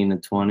 15 to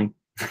 20.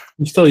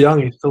 He's still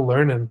young. He's still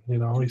learning. You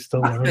know, he's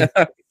still learning.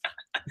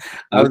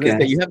 I was gonna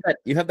say Okay.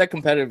 you have that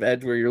competitive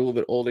edge where you're a little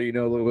bit older, you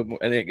know, a little bit more,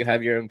 and then you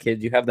have your own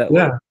kids. You have that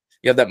Yeah.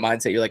 you have that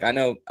mindset. You're like, I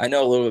know a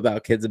little bit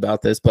about kids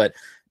about this, but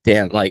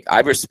damn, like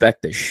I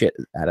respect the shit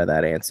out of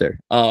that answer.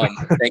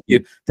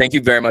 Thank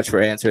you very much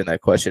for answering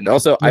that question.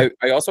 Also, Yeah.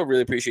 I also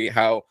really appreciate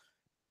how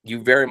you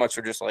very much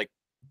were just like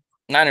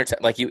 9 or 10,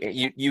 like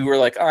you were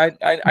like, oh, I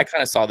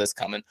kind of saw this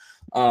coming.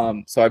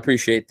 So I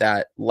appreciate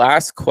that.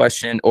 Last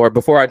question, or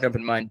before I jump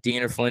in mine,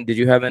 Dean or Flynn, did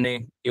you have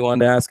any you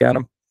wanted to ask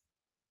Adam?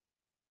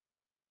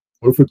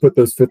 What if we put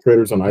those fifth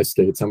graders on ice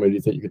skates? How many do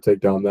you think you could take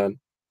down then?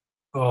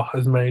 Oh,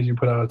 as many as you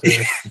put out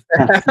there.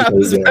 I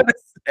was Yeah. about to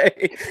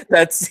say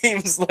that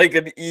seems like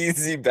an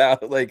easy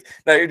bout. Like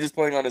now you're just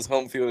playing on his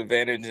home field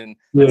advantage, and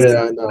Yeah,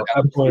 I know. At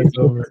that point, it's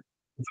over.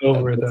 It's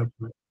over at that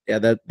point.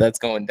 yeah, that's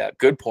going down.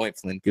 Good point,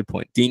 Flynn. Good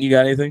point. Dean, you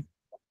got anything?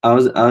 I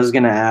was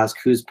gonna ask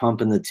who's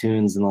pumping the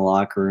tunes in the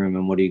locker room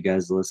and what are you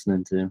guys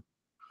listening to?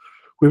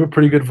 We have a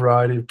pretty good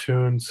variety of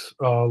tunes.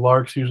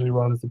 Larks usually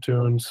runs the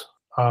tunes.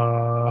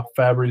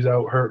 Fabry's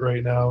out hurt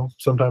right now.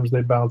 Sometimes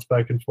they bounce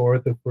back and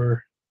forth if we're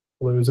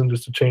losing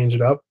just to change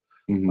it up.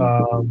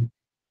 Mhm.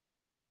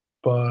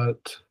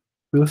 But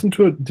we listen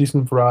to a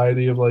decent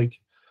variety of like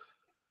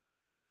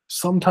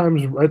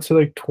sometimes I'd say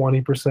like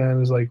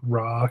 20% is like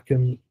rock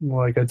and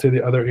like I'd say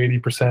the other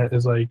 80%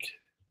 is like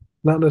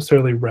not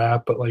necessarily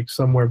rap, but like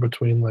somewhere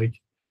between like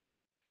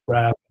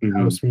rap and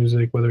Mhm. house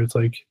music, whether it's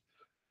like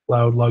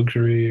Loud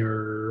Luxury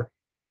or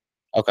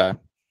Okay.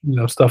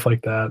 stuff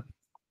like that.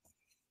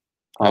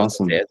 I was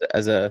Awesome. gonna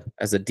say,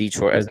 as a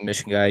Detroit, as a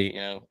Michigan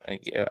guy,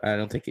 I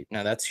don't think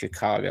no, that's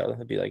Chicago.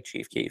 That'd be like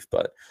Chief Keef,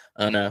 but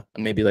I don't know,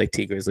 maybe like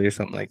T Grizzly or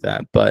something like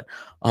that. But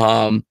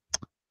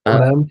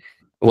Eminem,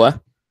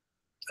 what?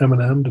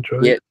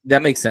 Detroit. Yeah,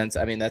 that makes sense.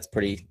 I mean, that's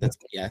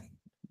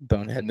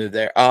bonehead move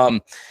there.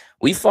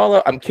 We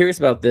follow. I'm curious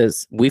about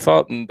this. We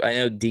follow. I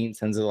know Dean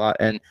sends a lot,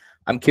 and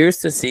I'm curious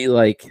to see.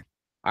 Like,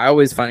 I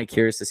always find it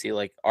curious to see.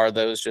 Like, are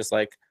those just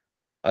like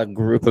a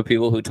group of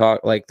people who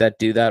talk like that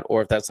do that,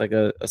 or if that's like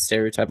a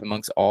stereotype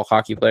amongst all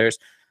hockey players?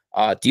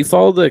 Do you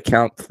follow the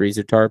account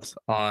Freezer Tarps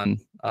on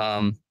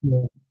Yeah.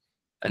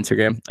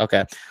 Instagram?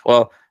 Okay.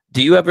 Well,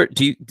 do you have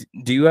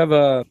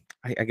a?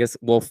 I guess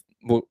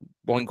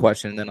one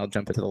question, and then I'll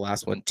jump into the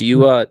last one. Do you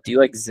like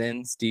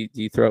Zins? Do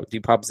you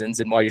pop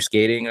Zins in while you're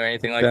skating or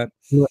anything like that?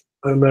 Yeah,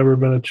 I've never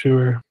been a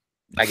chewer.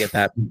 I get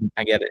that.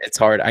 I get it. It's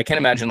hard. I can't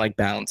imagine like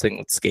balancing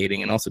with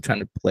skating and also trying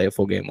to play a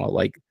full game while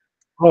like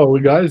Oh,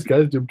 we guys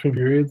do between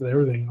periods and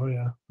everything. Oh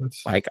yeah,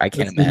 that's I can't I've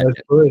seen guys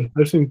imagine. play.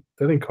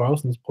 I think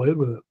Carlson's played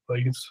with it.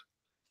 Like it's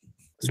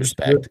good.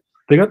 Respect.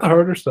 They got the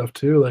harder stuff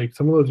too. Like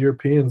some of those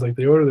Europeans, like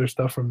they order their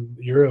stuff from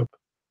Europe.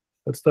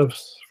 That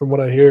stuff's, from what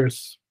I hear,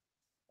 is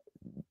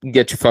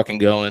Get you fucking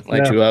going,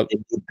 light Yeah. you up.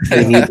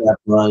 They need that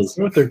buzz.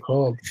 what they're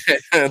called.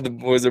 The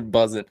boys are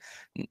buzzing.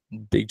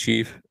 Big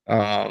Chief.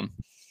 I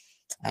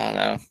don't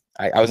know.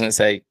 I was gonna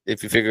say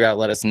if you figure out,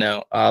 let us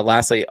know.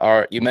 Lastly,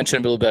 you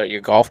mentioned a little bit about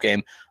your golf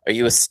game. Are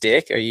you a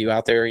stick? Are you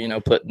out there,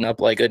 putting up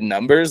like good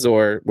numbers,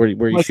 or were I'm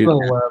you like shooting?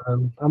 an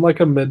 11. I'm like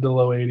a mid to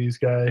low 80s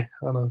guy.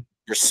 I don't.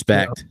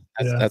 Respect.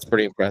 Yeah. That's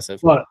pretty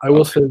impressive. But I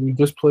will Okay. say we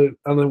just played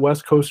on the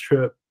West Coast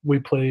trip. We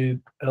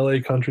played LA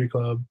Country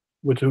Club,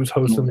 which was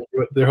hosting.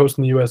 They're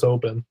hosting the U.S.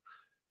 Open,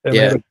 and they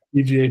had a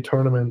PGA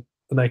tournament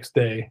the next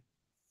day,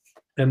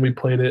 and we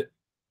played it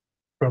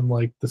from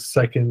like the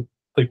second,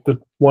 like the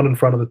one in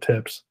front of the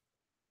tips.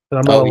 And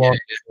I'm not alone.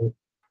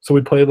 So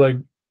we played like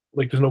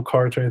there's no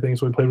carts or anything.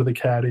 So we played with a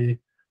caddy,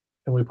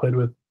 and we played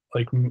with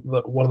like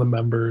one of the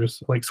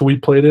members. Like so we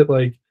played it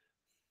like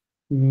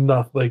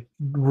nothing. Like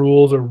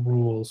rules are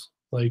rules.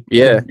 Like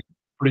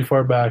pretty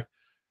far back.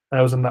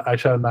 I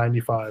shot a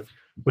 95,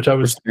 which I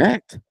was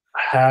Respect.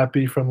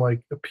 happy from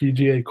like a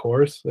PGA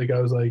course. Like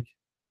I was like,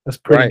 that's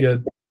pretty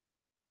good.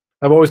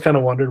 I've always kind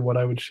of wondered what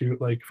I would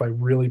shoot like if I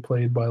really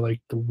played by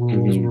like the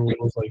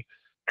rules, like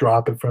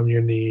drop it from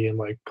your knee and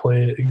like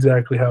play it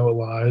exactly how it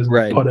lies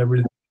and put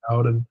everything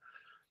out. And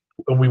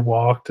we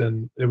walked,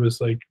 and it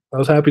was like I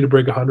was happy to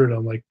break 100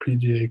 on like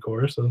PGA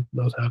course, so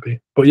I was happy.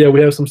 But yeah,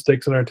 we have some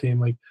sticks in our team.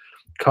 Like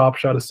Cop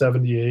shot a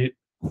 78.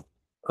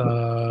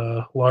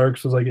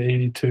 Larks was like an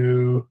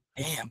 82.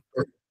 Damn.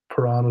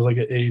 Perron was like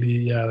an 80.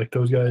 Yeah, like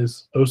those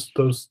guys,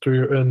 those three,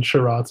 and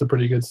Sherrod's a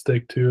pretty good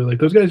stick too. Like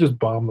those guys just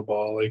bomb the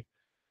ball. Like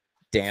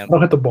damn,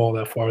 don't hit the ball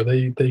that far.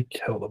 They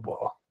kill the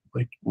ball.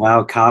 Like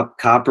wow,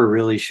 Copper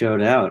really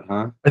showed out,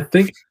 huh? I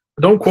think,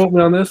 don't quote me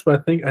on this,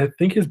 but I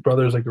think his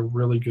brother's like a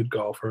really good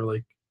golfer.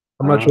 Like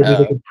I'm not sure if he's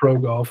like a pro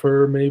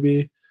golfer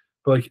maybe,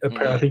 but like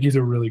apparently I think he's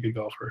a really good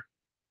golfer.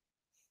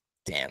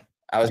 Damn.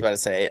 I was about to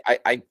say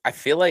I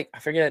feel like I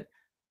forget.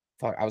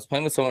 Fuck, I was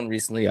playing with someone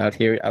recently out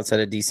here outside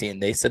of DC,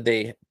 and they said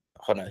it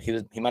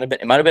might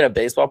have been a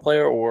baseball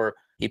player, or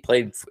he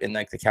played in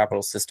like the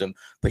Capital system,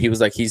 but he was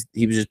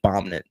just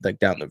bombing it like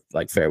down the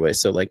like fairway.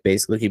 So like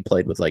basically he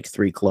played with like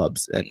 3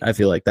 clubs, and I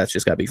feel like that's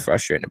just gotta be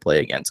frustrating to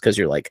play against because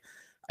you're like,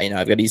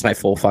 I've got to use my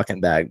full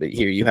fucking bag, but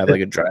here you have like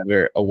a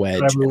driver, a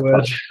wedge,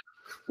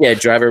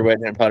 driver, wedge,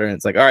 and a putter, and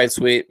it's like, all right,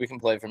 sweet, we can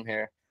play from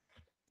here.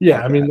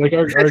 Yeah, I mean, like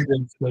our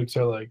good sticks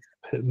are like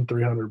hitting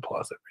 300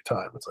 plus every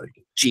time. It's like I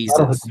don't Jesus.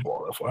 hit the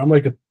ball that far.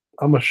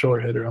 I'm a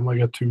short hitter. I'm like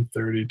a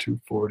 230,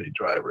 240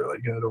 driver.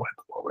 Like I don't hit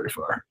the ball very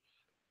far.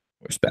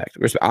 Respect.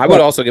 I would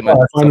also give my.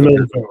 I find the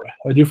middle of the fairway.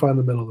 I do find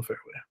the middle of the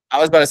fairway. I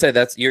was about to say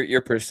that's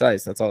you're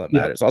precise. That's all that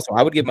Yeah. matters. Also,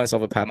 I would give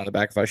myself a pat on the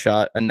back if I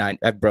shot a 9.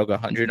 I broke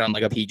 100 on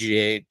like a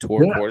PGA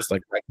tour Yeah. course.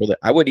 Like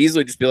I would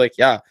easily just be like,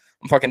 yeah,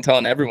 I'm fucking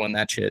telling everyone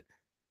that shit.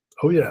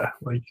 Oh yeah,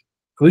 like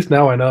at least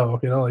now I know.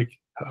 You know, like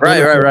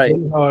Right. I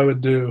wonder how I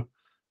would do,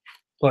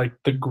 like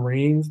the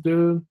greens,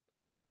 dude.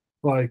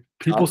 Like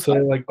people say,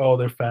 like, oh,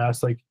 they're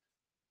fast. Like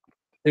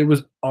it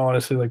was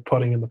honestly like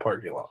putting in the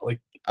parking lot. Like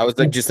I was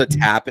like just a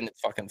tap and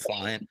fucking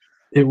flying.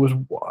 it was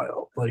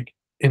wild, like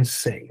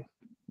insane.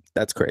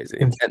 That's crazy.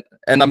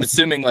 And I'm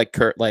assuming like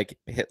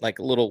hit like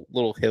little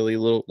hilly,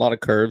 lot of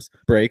curves,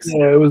 breaks.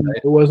 Yeah,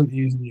 it wasn't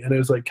easy, and it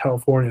was like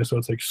California, so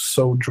it's like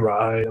so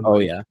dry. And, Oh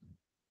yeah,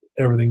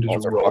 everything just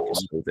balls are fucking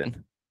rolls.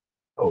 moving.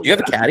 Oh, Do you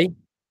have a caddy?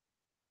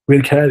 We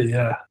had a caddy,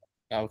 yeah.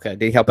 Okay.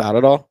 Did he help out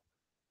at all?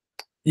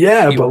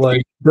 Yeah, You but were-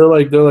 like they're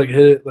like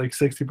hit it like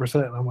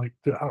 60%. And I'm like,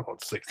 dude, I don't know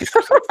what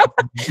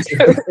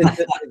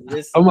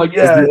 60%. I'm like,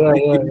 yeah,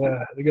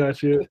 I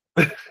got you.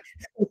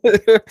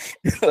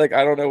 Like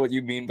I don't know what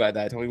you mean by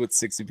that. Tell me what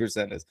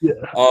 60% is. Yeah,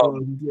 yeah,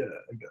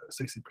 I got it,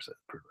 60%.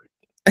 Perfect.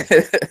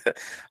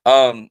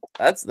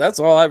 That's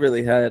all I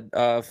really had.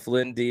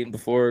 Flynn, Dean,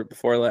 before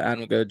I let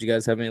Adam go, do you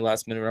guys have any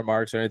last minute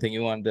remarks or anything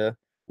you wanted to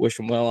wish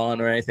him well on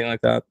or anything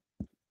like that?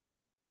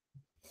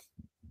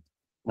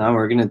 Now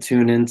we're gonna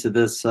tune into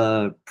this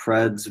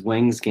Preds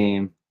Wings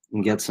game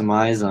and get some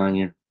eyes on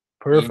you.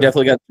 Perfect. You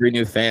definitely got 3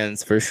 new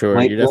fans for sure.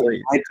 Might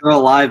throw a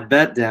live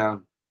bet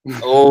down.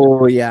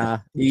 Oh yeah,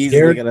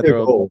 easily gonna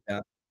throw a goal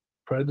down.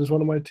 Preds is one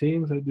of my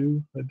teams. I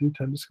do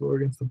tend to score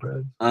against the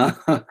Preds.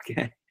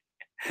 Okay.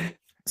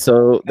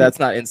 So that's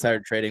not insider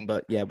trading,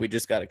 but yeah, we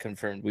just got it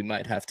confirmed. We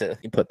might have to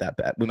put that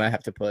bet. We might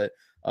have to put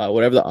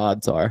whatever the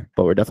odds are,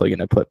 but we're definitely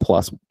gonna put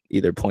plus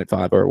either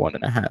 0.5 or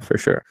 1.5 for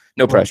sure.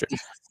 No pressure.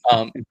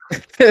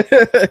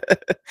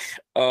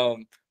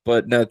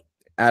 But no,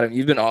 Adam,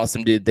 you've been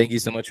awesome, dude. Thank you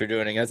so much for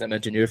joining. As I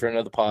mentioned, you're for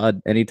another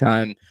pod.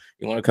 Anytime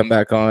you want to come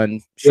back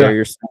on, share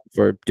your stuff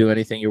or do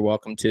anything, you're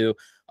welcome to.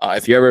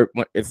 If you're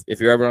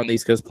ever on the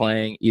East Coast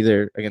playing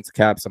either against the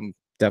Caps, I'm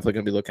definitely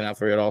gonna be looking out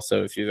for it.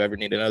 Also, if you ever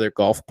need another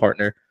golf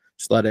partner,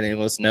 just let any of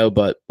us know.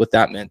 But with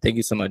that, man, thank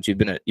you so much. You've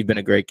been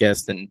a great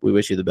guest, and we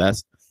wish you the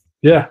best.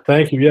 Yeah,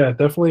 thank you. Yeah,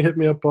 definitely hit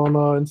me up on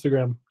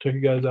Instagram. Check you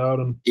guys out,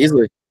 and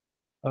Easily.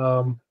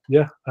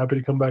 Yeah, happy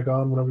to come back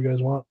on whenever you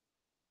guys want.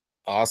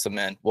 Awesome,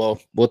 man.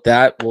 Well, with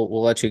that,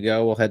 we'll let you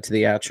go. We'll head to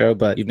the outro,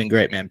 but you've been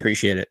great, man.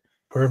 Appreciate it.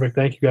 Perfect.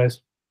 Thank you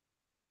guys.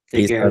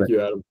 Take care. Thank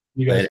you, Adam.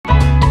 You guys.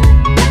 Later.